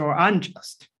just or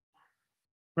unjust,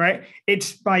 right?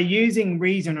 It's by using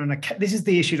reason this is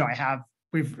the issue that I have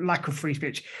with lack of free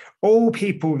speech. All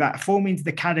people that fall into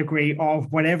the category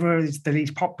of whatever is the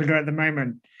least popular at the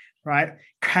moment, right,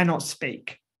 cannot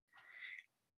speak.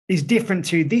 Is different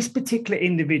to this particular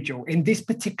individual in this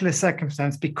particular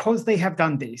circumstance because they have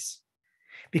done this,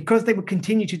 because they will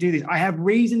continue to do this. I have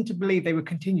reason to believe they will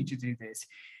continue to do this.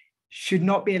 Should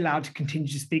not be allowed to continue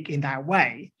to speak in that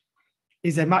way.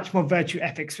 Is a much more virtue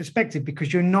ethics perspective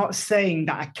because you're not saying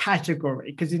that a category,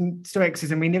 because in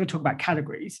Stoicism, we never talk about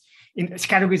categories. It's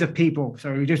categories of people.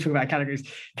 So we just talk about categories.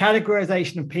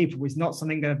 Categorization of people is not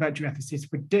something that a virtue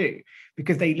ethicist would do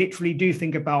because they literally do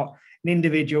think about an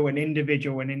individual.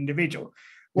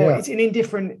 Well, yeah. It's an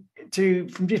indifferent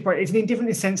from this point, it's an indifferent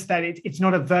in the sense that it's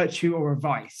not a virtue or a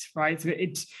vice, right? So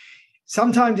it's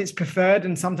sometimes it's preferred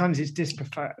and sometimes it's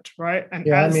dispreferred, right? And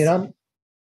yeah,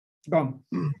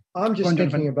 I'm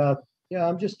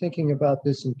just thinking about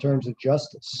this in terms of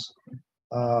justice,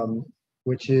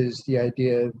 which is the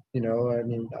idea,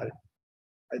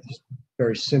 I just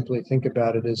very simply think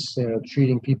about it as,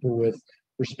 treating people with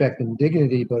respect and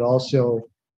dignity, but also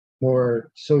more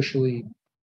socially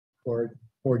or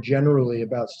more generally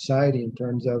about society in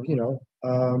terms of,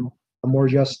 a more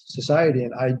just society.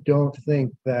 And I don't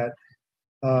think that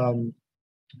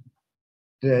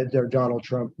that Donald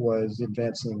Trump was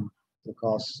advancing the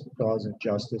cause of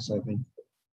justice. I think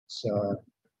it's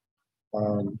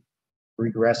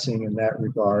regressing in that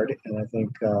regard. And I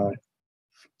think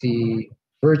the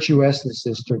virtue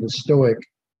ethicist or the Stoic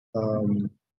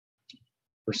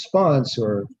response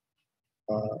or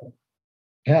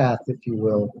path, if you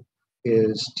will,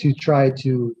 is to try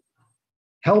to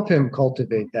help him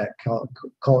cultivate that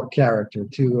character,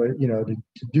 to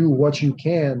do what you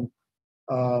can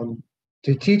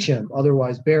to teach him,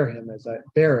 otherwise bear it,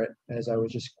 as I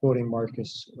was just quoting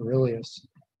Marcus Aurelius.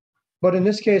 But in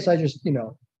this case, I just,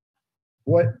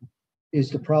 what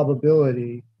is the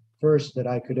probability first that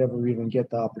I could ever even get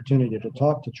the opportunity to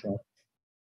talk to Trump?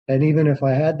 And even if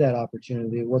I had that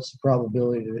opportunity, what's the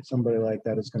probability that somebody like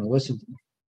that is going to listen to me?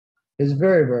 It's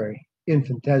very, very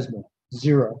infinitesimal,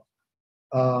 zero.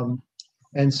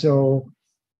 And so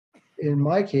in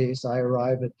my case, I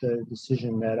arrive at the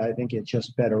decision that I think it's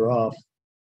just better off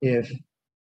if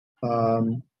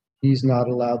he's not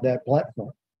allowed that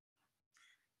platform.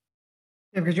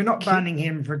 Yeah, because you're not banning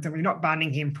him, for example, you're not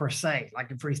banning him per se,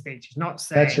 like in free speech. He's not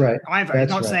That's saying right. either. He's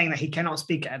That's not right. saying that he cannot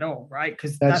speak at all, right?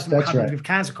 Because that's what That's happens right. with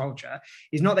cancel culture.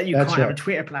 It's not that you That's can't have a right.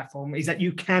 Twitter platform, is that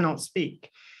you cannot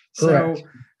speak. Correct.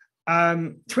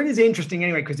 So Twitter is interesting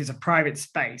anyway because it's a private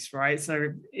space, right?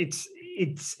 So it's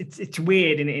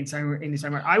weird in its own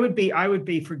way. I would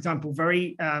be, for example,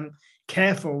 very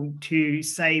careful to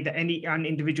say that an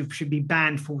individual should be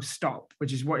banned full stop,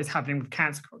 which is what is happening with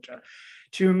cancel culture.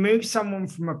 To remove someone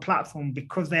from a platform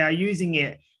because they are using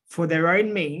it for their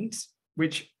own means,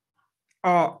 which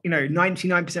are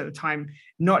 99% of the time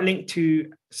not linked to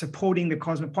supporting the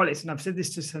cosmopolis. And I've said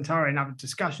this to Santara in other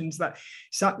discussions, that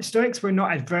Stoics were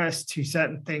not adverse to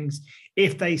certain things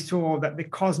if they saw that the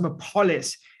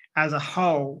cosmopolis as a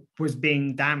whole was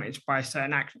being damaged by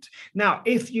certain actions. Now,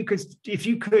 if you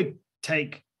could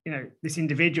take this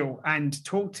individual and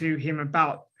talk to him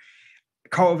about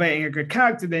cultivating a good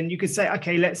character, then you could say,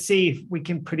 okay, let's see if we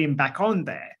can put him back on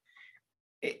there.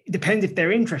 It depends if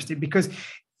they're interested, because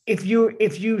if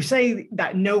you say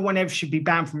that no one ever should be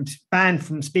banned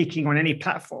from speaking on any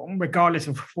platform, regardless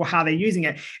of how they're using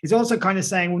it, it's also kind of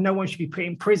saying, well, no one should be put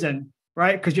in prison,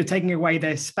 right? Because you're taking away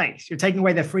their space, you're taking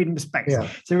away their freedom of space. Yeah.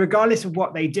 So regardless of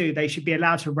what they do, they should be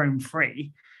allowed to roam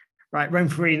free, right? Roam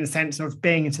free in the sense of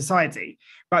being in society.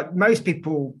 But most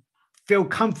people feel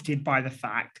comforted by the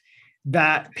fact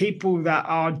that people that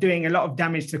are doing a lot of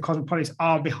damage to the cosmopolis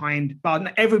are behind bars.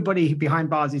 Not everybody behind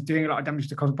bars is doing a lot of damage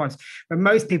to the cosmopolis, but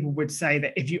most people would say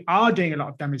that if you are doing a lot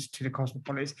of damage to the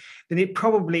cosmopolis, then it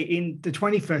probably in the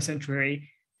 21st century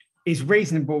is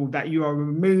reasonable that you are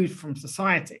removed from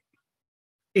society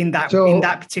in that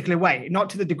particular way, not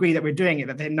to the degree that we're doing it,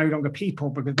 that they're no longer people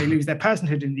because they lose their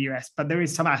personhood in the US, but there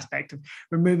is some aspect of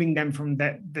removing them from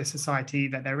the society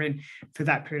that they're in for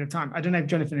that period of time. I don't know,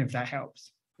 Jonathan, if that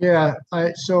helps. Yeah,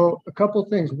 so a couple of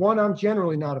things. One, I'm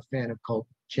generally not a fan of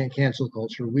cancel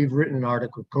culture. We've co-written an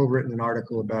article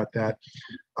about that.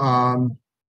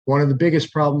 One of the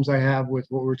biggest problems I have with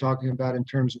what we're talking about in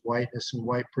terms of whiteness and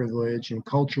white privilege and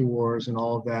culture wars and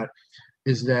all of that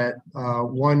is that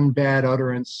one bad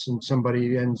utterance and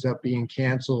somebody ends up being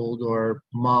canceled or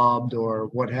mobbed or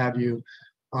what have you.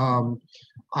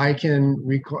 I can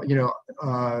recall,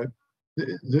 I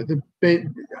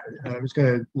was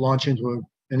going to launch into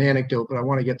an anecdote, but I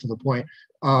want to get to the point.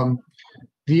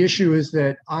 The issue is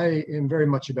that I am very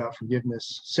much about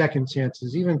forgiveness, second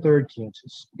chances, even third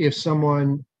chances. If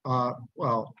someone,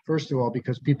 first of all,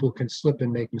 because people can slip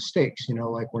and make mistakes,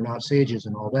 like we're not sages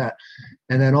and all that.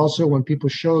 And then also when people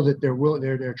show that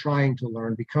they're trying to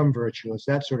learn, become virtuous,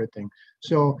 that sort of thing.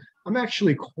 So I'm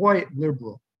actually quite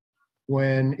liberal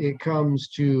when it comes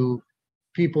to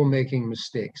people making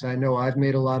mistakes. I know I've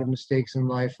made a lot of mistakes in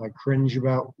life. I cringe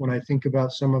about when I think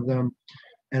about some of them.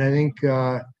 And I think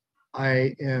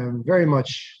I am very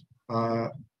much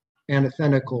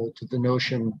antithetical to the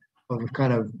notion of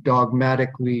kind of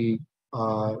dogmatically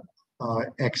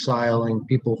exiling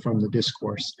people from the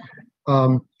discourse.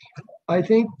 I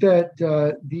think that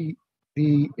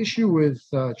the issue with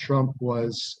Trump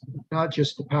was not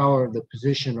just the power of the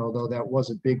position, although that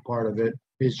was a big part of it.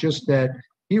 It's just that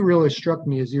he really struck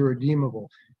me as irredeemable.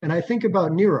 And I think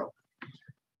about Nero.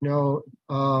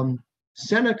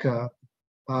 Seneca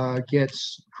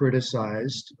gets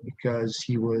criticized because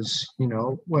he was, he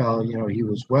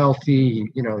was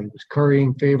wealthy, he was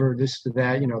currying favor, this to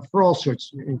that, for all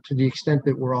sorts, to the extent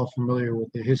that we're all familiar with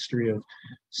the history of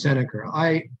Seneca.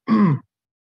 I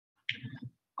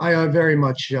very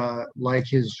much like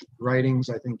his writings.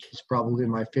 I think he's probably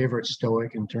my favorite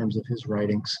Stoic in terms of his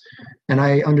writings. And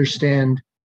I understand,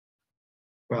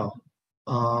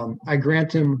 I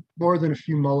grant him more than a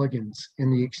few mulligans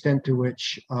in the extent to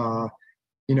which,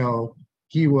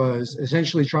 he was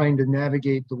essentially trying to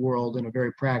navigate the world in a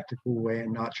very practical way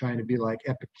and not trying to be like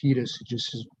Epictetus, who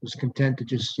just was content to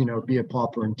just, be a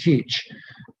pauper and teach.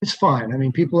 It's fine. I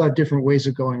mean, people have different ways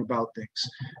of going about things.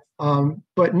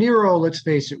 But Nero, let's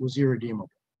face it, was irredeemable.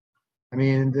 I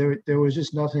mean, there was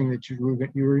just nothing that you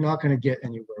were not going to get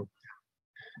anywhere with him.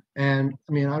 And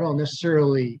I mean, I don't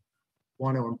necessarily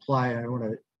want to imply I want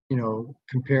to,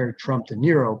 compare Trump to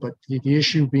Nero, but the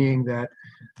issue being that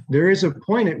there is a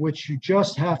point at which you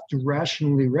just have to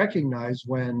rationally recognize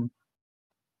when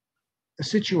a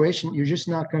situation, you're just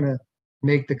not going to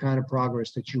make the kind of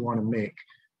progress that you want to make.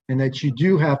 And that you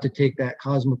do have to take that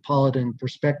cosmopolitan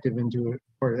perspective into it,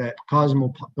 or that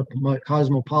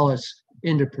cosmopolis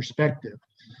into perspective.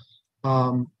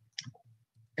 And,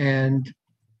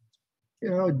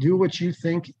 do what you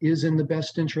think is in the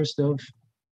best interest of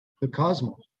the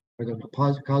cosmos, or the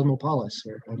cosmopolis,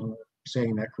 or I don't know if I'm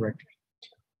saying that correctly.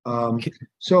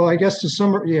 So I guess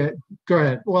go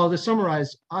ahead. Well, to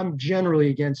summarize, I'm generally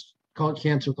against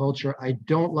cancel culture. I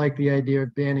don't like the idea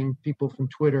of banning people from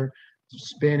Twitter,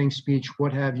 banning speech,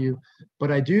 what have you.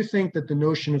 But I do think that the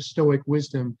notion of Stoic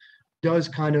wisdom does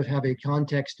kind of have a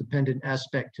context-dependent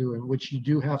aspect to it, in which you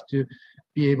do have to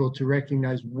be able to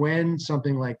recognize when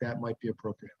something like that might be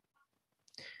appropriate.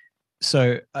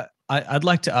 So I'd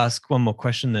like to ask one more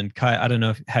question then, Kai. I don't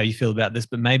know how you feel about this,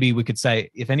 but maybe we could say,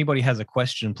 if anybody has a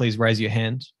question, please raise your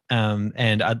hand.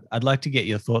 And I'd like to get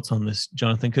your thoughts on this,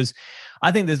 Jonathan, because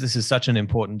I think this is such an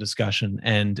important discussion,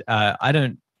 and I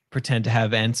don't pretend to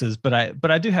have answers, but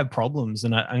I do have problems,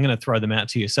 and I'm going to throw them out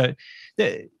to you. So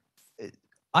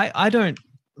I don't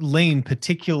lean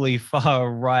particularly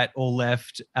far right or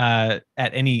left at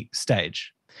any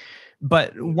stage.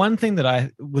 But one thing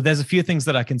there's a few things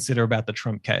that I consider about the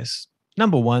Trump case.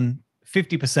 Number one,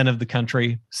 50% of the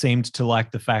country seemed to like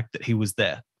the fact that he was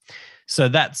there. So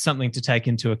that's something to take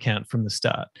into account from the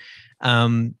start.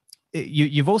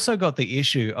 You've also got the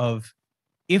issue of,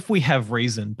 if we have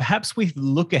reason, perhaps we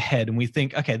look ahead and we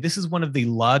think, okay, this is one of the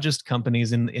largest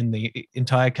companies in the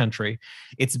entire country.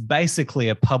 It's basically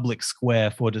a public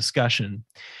square for discussion.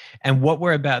 And what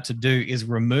we're about to do is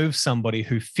remove somebody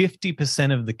who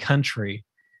 50% of the country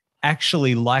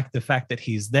actually like the fact that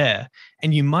he's there.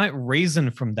 And you might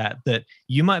reason from that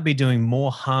you might be doing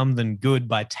more harm than good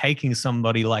by taking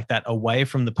somebody like that away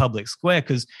from the public square,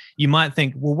 because you might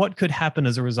think, well, what could happen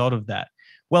as a result of that?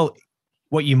 Well,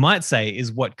 what you might say is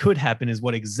what could happen is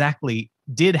what exactly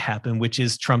did happen, which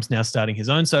is Trump's now starting his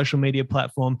own social media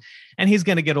platform, and he's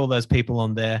going to get all those people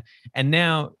on there. And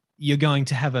now you're going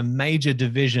to have a major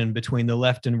division between the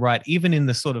left and right, even in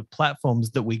the sort of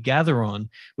platforms that we gather on,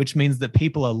 which means that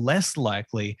people are less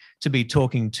likely to be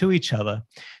talking to each other.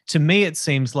 To me, it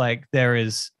seems like there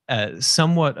is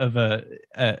somewhat of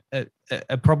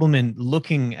a problem in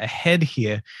looking ahead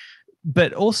here.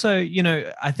 But also,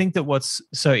 I think that what's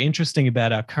so interesting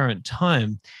about our current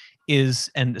time is,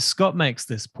 and Scott makes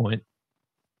this point,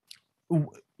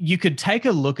 you could take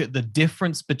a look at the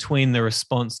difference between the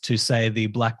response to, say, the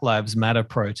Black Lives Matter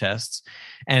protests.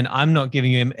 And I'm not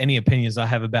giving you any opinions I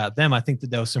have about them. I think that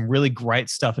there was some really great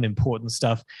stuff and important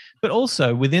stuff. But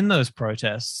also within those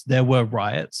protests, there were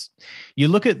riots. You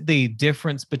look at the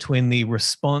difference between the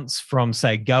response from,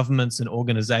 say, governments and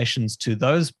organizations to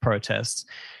those protests,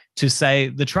 to, say,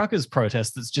 the truckers'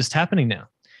 protest that's just happening now.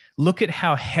 Look at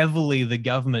how heavily the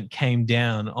government came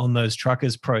down on those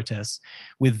truckers' protests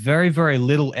with very, very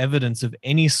little evidence of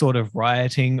any sort of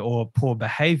rioting or poor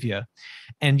behavior.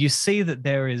 And you see that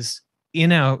there is,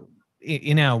 in our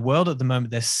world at the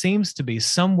moment, there seems to be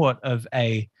somewhat of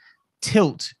a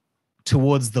tilt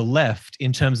towards the left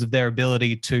in terms of their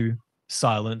ability to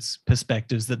silence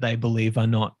perspectives that they believe are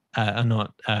not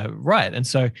right. And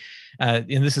so,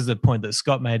 and this is a point that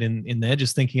Scott made in there,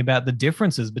 just thinking about the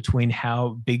differences between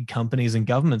how big companies and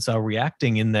governments are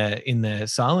reacting in their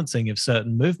silencing of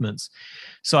certain movements.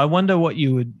 So I wonder what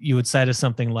you would say to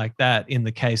something like that in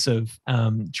the case of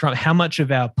Trump. How much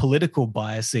of our political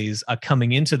biases are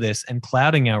coming into this and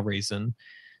clouding our reason,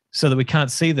 so that we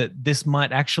can't see that this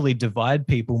might actually divide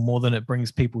people more than it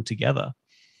brings people together?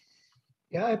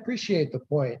 Yeah, I appreciate the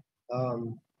point.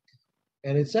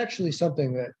 And it's actually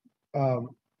something that I'm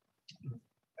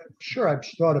sure I've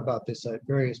thought about this at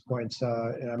various points,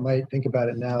 and I might think about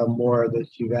it now more that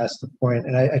you've asked the point.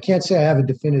 And I can't say I have a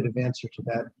definitive answer to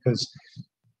that, because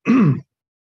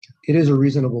it is a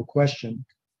reasonable question.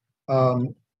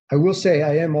 I will say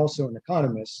I am also an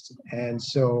economist, and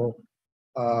so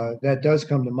that does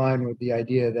come to mind with the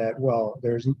idea that, well,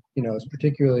 there's,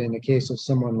 particularly in the case of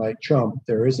someone like Trump,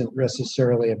 there isn't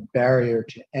necessarily a barrier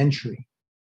to entry,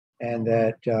 and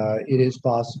that it is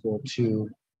possible to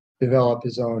develop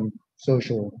his own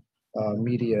social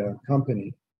media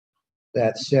company.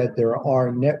 That said, there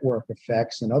are network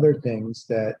effects and other things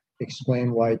that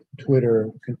explain why Twitter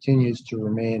continues to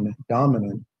remain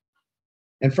dominant.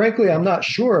 And frankly, I'm not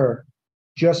sure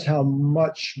just how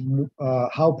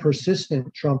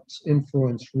persistent Trump's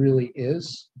influence really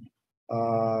is.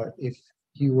 If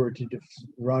he were to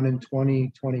run in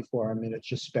 2024, I mean, it's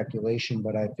just speculation,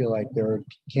 but I feel like there are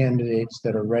candidates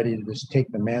that are ready to just take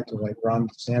the mantle, like Ron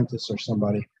DeSantis or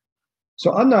somebody.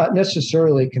 So I'm not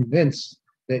necessarily convinced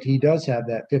that he does have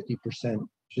that 50%,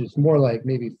 which is more like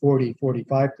maybe 40,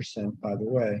 45%, by the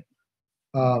way.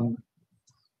 And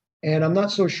I'm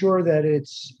not so sure that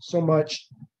it's so much,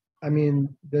 I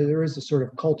mean, there is a sort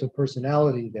of cult of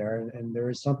personality there, and there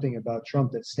is something about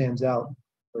Trump that stands out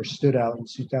or stood out in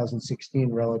 2016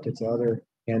 relative to other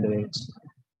candidates.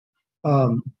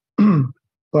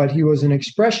 But he was an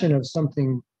expression of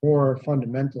something more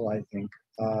fundamental, I think.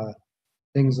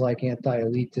 things like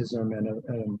anti-elitism and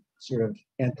a sort of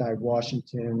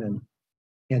anti-Washington and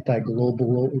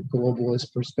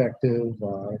anti-globalist perspective,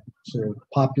 sort of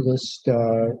populist,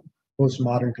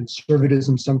 postmodern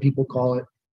conservatism, some people call it.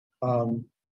 And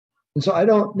so I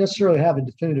don't necessarily have a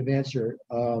definitive answer,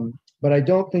 but I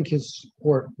don't think his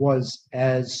support was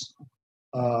as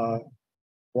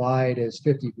wide as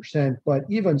 50%. But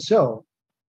even so,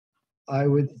 I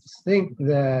would think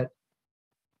that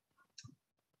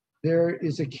there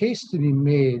is a case to be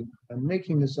made, I'm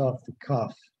making this off the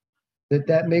cuff,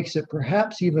 that makes it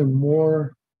perhaps even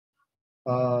more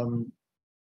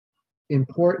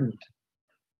important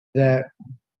that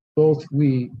both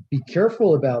we be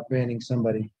careful about banning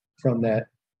somebody from that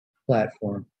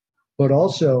platform, but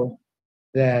also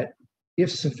that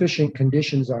if sufficient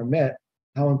conditions are met,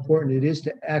 how important it is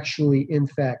to actually, in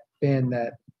fact, ban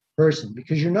that person.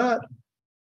 Because you're not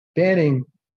banning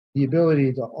the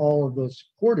ability to all of those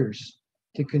supporters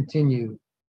to continue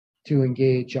to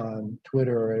engage on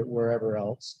Twitter or wherever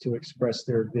else to express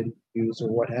their views or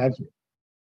what have you.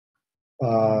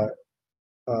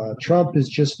 Trump is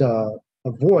just a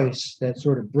voice that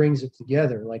sort of brings it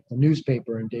together, like the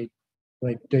newspaper, and Dave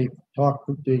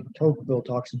Tocqueville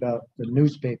talks about the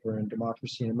newspaper and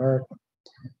democracy in America.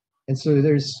 And so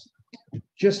there's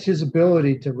just his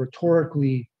ability to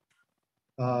rhetorically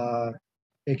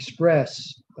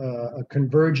express a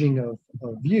converging of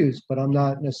views, but I'm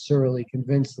not necessarily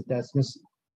convinced that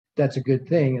that's a good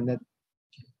thing. And that,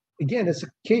 again, it's a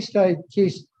case by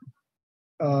case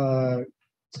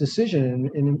decision.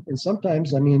 And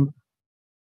sometimes, I mean,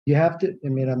 you have to, I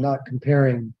mean, I'm not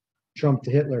comparing Trump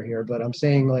to Hitler here, but I'm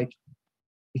saying, like,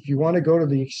 if you want to go to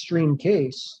the extreme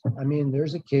case, I mean,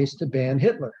 there's a case to ban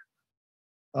Hitler.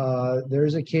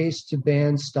 There's a case to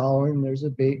ban Stalin. There's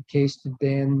a case to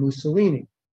ban Mussolini.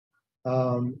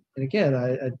 And again,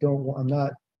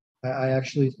 I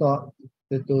actually thought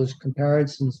that those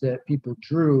comparisons that people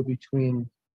drew between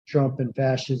Trump and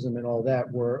fascism and all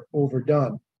that were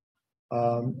overdone.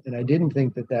 And I didn't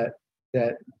think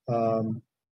that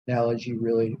analogy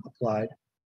really applied.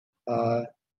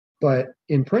 But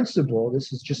in principle,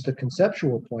 this is just a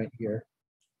conceptual point here.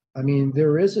 I mean,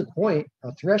 there is a point,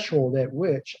 a threshold at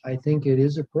which I think it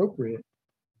is appropriate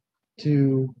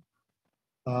to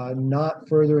not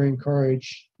further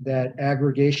encourage that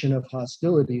aggregation of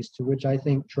hostilities to which I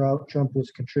think Trump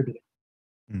was contributing.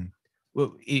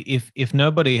 Well, if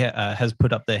nobody has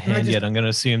put up their hand yet, I'm going to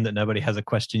assume that nobody has a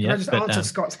question yet. Can I just answer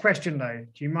Scott's question, though?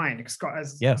 Do you mind? Because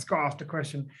Scott asked a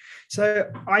question.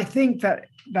 So I think that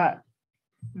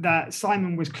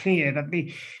Simon was clear that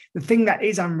the thing that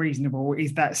is unreasonable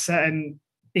is that certain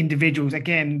individuals,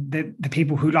 again, the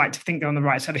people who like to think they're on the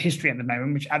right side of history at the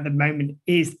moment, which at the moment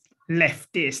is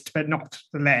leftist, but not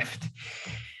the left,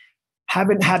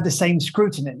 haven't had the same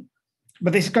scrutiny.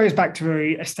 But this goes back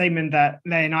to a statement that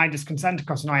Leonidas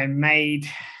Konstantakos and I made.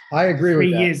 I agree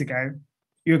with that. 3 years ago.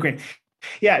 You agree?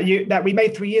 Yeah, that we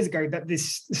made 3 years ago, that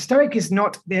this Stoic is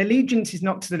not, the allegiance is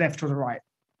not to the left or the right.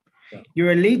 Yeah.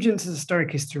 Your allegiance as a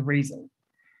Stoic is to reason,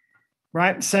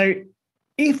 right? So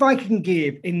if I can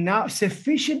give enough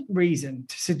sufficient reason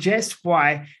to suggest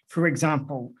why, for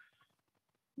example,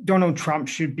 Donald Trump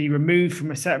should be removed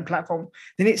from a certain platform,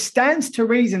 then it stands to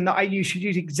reason that you should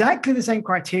use exactly the same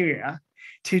criteria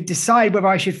to decide whether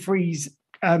I should freeze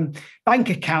bank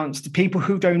accounts to people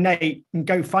who donate and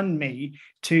GoFundMe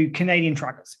to Canadian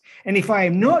truckers. And if I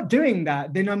am not doing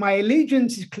that, then my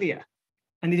allegiance is clear,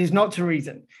 and it is not to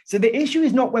reason. So the issue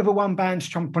is not whether one bans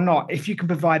Trump or not, if you can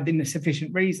provide then a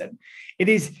sufficient reason. It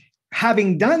is,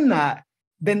 having done that,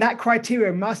 then that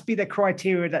criteria must be the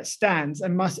criteria that stands,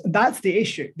 and that's the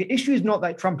issue. The issue is not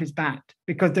that Trump is banned,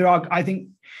 because there are, I think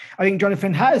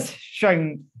Jonathan has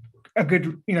shown a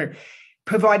good,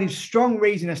 provided strong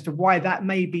reason as to why that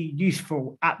may be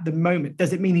useful at the moment.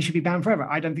 Does it mean he should be banned forever?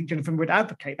 I don't think Jonathan would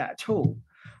advocate that at all.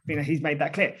 He's made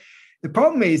that clear. The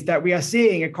problem is that we are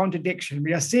seeing a contradiction.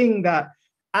 We are seeing that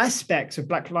aspects of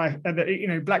Black Lives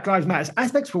Matter,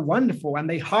 aspects were wonderful, and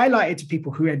they highlighted to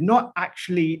people who had not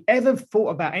actually ever thought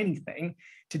about anything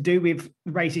to do with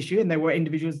the race issue, and there were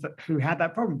individuals who had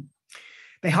that problem.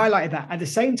 They highlighted that. At the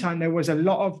same time, there was a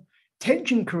lot of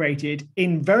tension created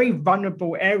in very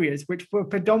vulnerable areas, which were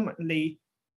predominantly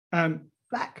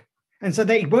Black. And so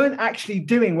they weren't actually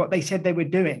doing what they said they were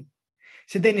doing.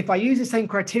 So then if I use the same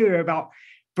criteria about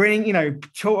bringing,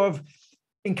 sort of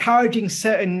encouraging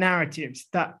certain narratives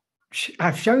that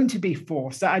have shown to be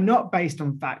false, that are not based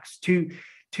on facts, to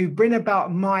bring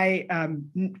about my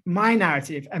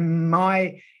narrative and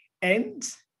my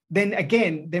ends,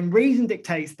 then reason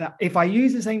dictates that if I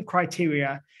use the same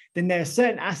criteria, then there are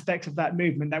certain aspects of that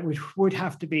movement that would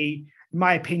have to be in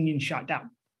my opinion, shut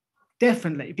down.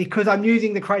 Definitely, because I'm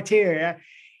using the criteria.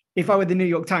 If I were the New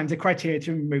York Times, the criteria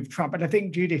to remove Trump. And I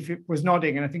think Judith was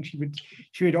nodding, and I think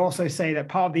she would also say that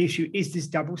part of the issue is this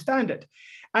double standard.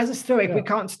 As a Stoic, we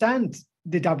can't stand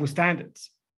the double standards.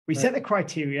 We set the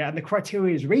criteria, and the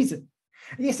criteria is reason.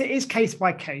 And yes, it is case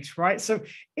by case, right? So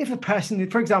if a person,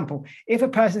 for example, if a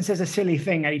person says a silly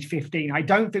thing age 15, I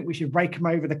don't think we should rake them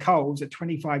over the coals at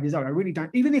 25 years old. I really don't.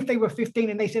 Even if they were 15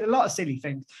 and they said a lot of silly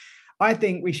things, I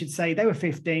think we should say they were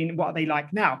 15. What are they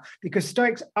like now? Because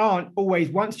Stoics aren't always,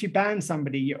 once you ban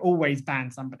somebody, you always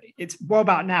ban somebody. It's what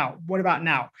about now? What about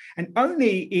now? And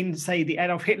only in, say, the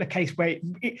Adolf Hitler case where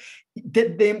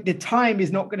the time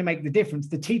is not going to make the difference,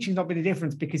 the teaching is not going to make the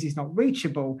difference because he's not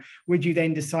reachable, would you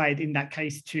then decide in that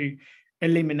case to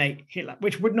eliminate Hitler,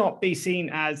 which would not be seen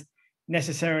as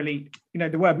necessarily,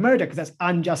 the word murder, because that's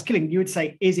unjust killing. You would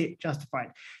say, is it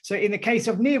justified? So in the case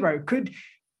of Nero,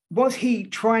 was he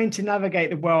trying to navigate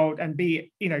the world and be,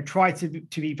 try to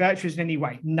be virtuous in any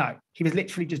way? No, he was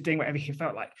literally just doing whatever he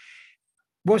felt like.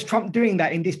 Was Trump doing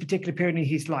that in this particular period in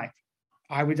his life?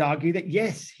 I would argue that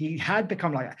yes, he had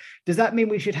become like that. Does that mean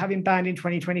we should have him banned in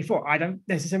 2024? I don't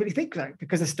necessarily think so,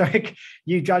 because a Stoic,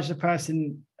 you judge the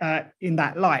person in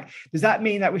that light. Does that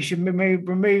mean that we should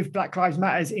remove Black Lives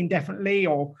Matters indefinitely,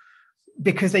 or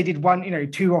because they did one,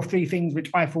 2 or 3 things which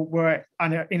I thought were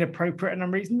inappropriate and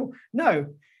unreasonable? No.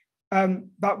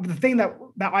 But the thing that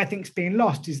I think is being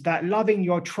lost is that loving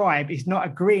your tribe is not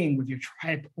agreeing with your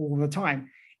tribe all the time.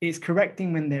 It's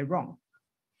correcting when they're wrong.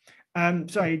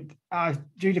 Sorry,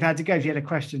 Judith had to go. She had a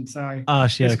question. So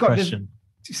she had a question.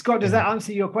 Scott, does that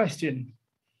answer your question?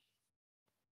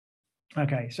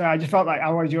 Okay, so I just felt like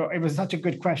it was such a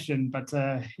good question, but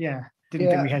didn't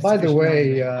think we had. By the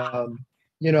way,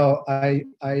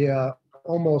 I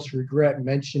almost regret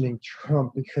mentioning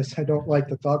Trump because I don't like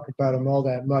to talk about him all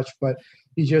that much, but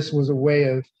he just was a way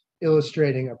of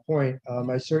illustrating a point.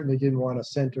 I certainly didn't want to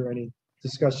center any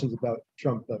discussions about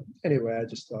Trump, but anyway, I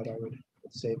just thought I would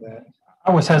say that.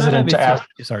 I was hesitant to ask.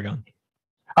 Sorry, go on.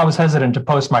 I was hesitant to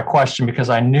post my question because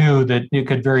I knew that it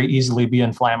could very easily be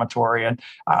inflammatory, and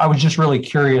I was just really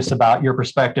curious about your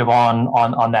perspective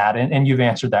on that, and you've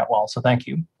answered that well. So thank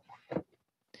you.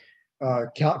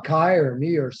 Kai or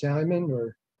me or Simon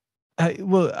or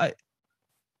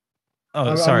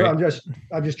sorry. I'm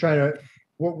just trying to.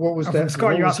 What was that?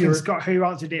 Scott, you're asking Scott who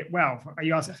answered it well. Are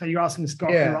you asking? So you're asking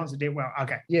Scott who answered it well?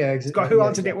 Okay. Yeah, exactly. Scott, who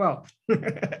answered it well?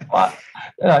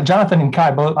 Jonathan and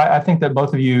Kai, both. I think that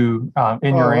both of you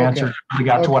in your answers really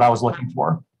got to what I was looking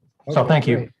for. So thank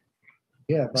you.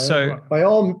 Yeah. By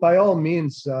all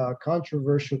means,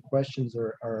 controversial questions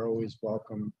are always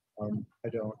welcome. I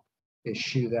don't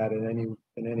issue that in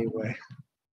any way.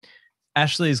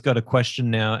 Ashley's got a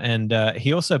question now, and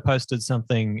he also posted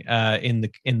something in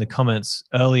the comments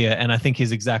earlier, and I think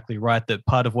he's exactly right that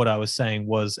part of what I was saying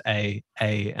was a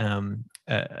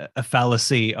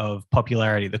fallacy of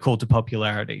popularity, the call to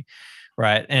popularity,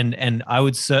 right? And I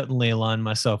would certainly align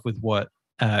myself with what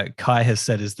Kai has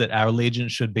said, is that our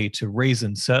allegiance should be to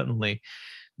reason, certainly,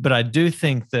 but I do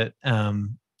think that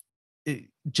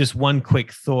just one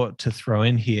quick thought to throw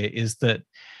in here is that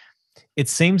it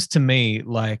seems to me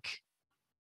like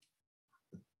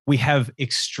we have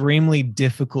extremely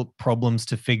difficult problems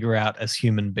to figure out as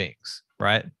human beings,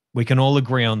 right? We can all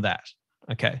agree on that,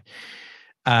 okay?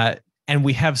 And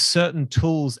we have certain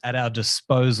tools at our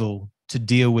disposal to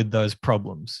deal with those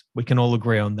problems. We can all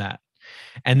agree on that.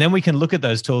 And then we can look at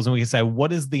those tools and we can say,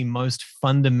 what is the most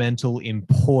fundamental,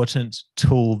 important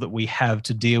tool that we have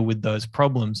to deal with those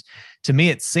problems? To me,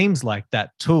 it seems like that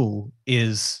tool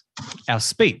is our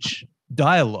speech,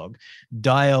 dialogue,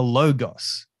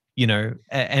 dialogos,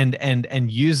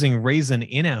 and using reason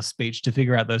in our speech to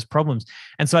figure out those problems.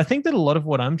 And so I think that a lot of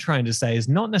what I'm trying to say is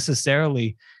not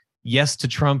necessarily yes to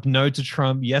Trump, no to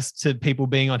Trump, yes to people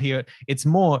being on here. It's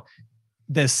more,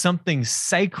 there's something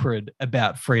sacred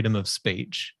about freedom of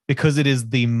speech because it is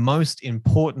the most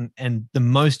important and the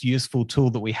most useful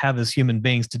tool that we have as human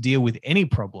beings to deal with any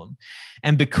problem.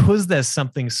 And because there's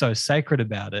something so sacred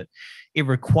about it, it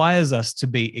requires us to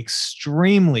be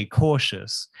extremely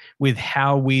cautious with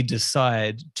how we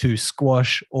decide to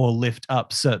squash or lift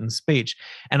up certain speech.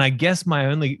 And I guess my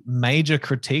only major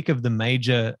critique of the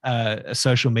major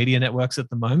social media networks at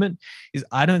the moment is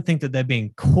I don't think that they're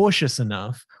being cautious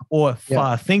enough or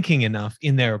far-thinking enough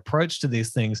in their approach to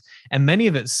these things. And many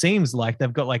of it seems like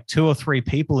they've got like 2 or 3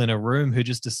 people in a room who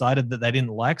just decided that they didn't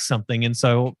like something, and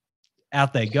so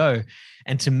out they go.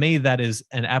 And to me, that is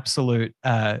an absolute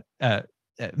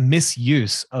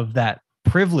misuse of that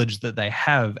privilege that they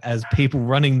have as people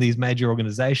running these major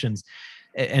organizations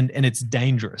and it's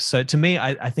dangerous. So to me,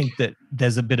 I think that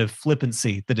there's a bit of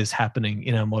flippancy that is happening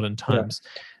in our modern times.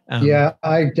 Yeah,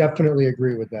 I definitely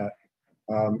agree with that.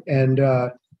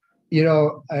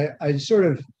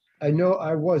 I know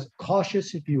I was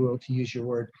cautious, if you will, to use your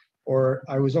word, or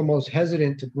I was almost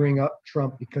hesitant to bring up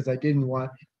Trump because I didn't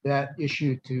want that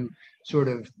issue to sort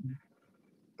of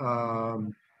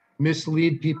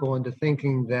mislead people into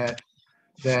thinking that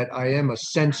I am a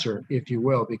censor, if you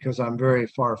will, because I'm very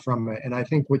far from it. And I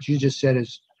think what you just said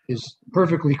is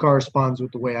perfectly corresponds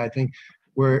with the way I think.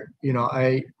 Where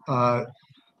my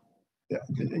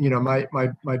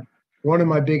one of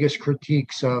my biggest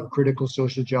critiques of critical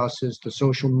social justice, the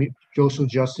social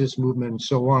justice movement, and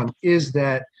so on, is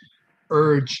that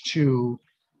urge to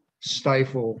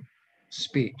stifle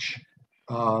speech.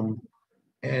 I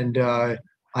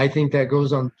think that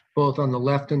goes on both on the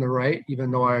left and the right,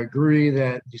 even though I agree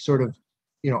that the sort of,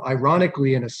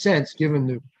 ironically, in a sense, given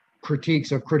the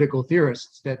critiques of critical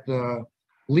theorists, that the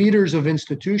leaders of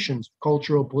institutions,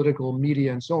 cultural, political,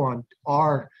 media, and so on,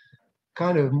 are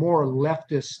kind of more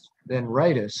leftist than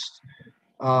rightist.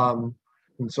 And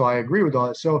so I agree with all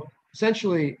that. So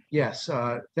essentially, yes,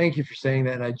 thank you for saying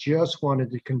that. And I just wanted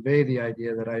to convey the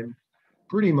idea that I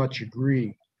pretty much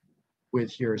agree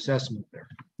with your assessment there.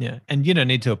 Yeah, and you don't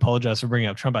need to apologize for bringing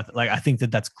up Trump. I think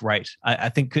that that's great. I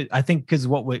think because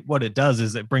what it does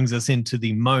is it brings us into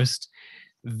the most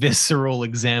visceral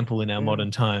example in our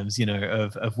modern times,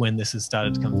 of when this has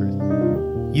started to come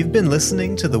through. You've been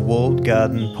listening to the Walled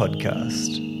Garden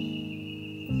podcast.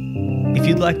 If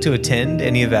you'd like to attend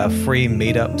any of our free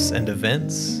meetups and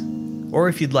events, or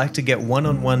if you'd like to get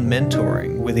one-on-one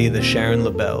mentoring with either Sharon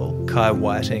LaBelle, Kai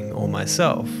Whiting, or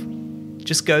myself,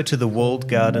 just go to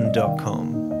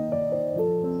thewalledgarden.com.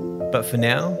 But for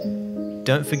now,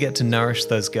 don't forget to nourish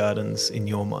those gardens in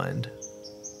your mind.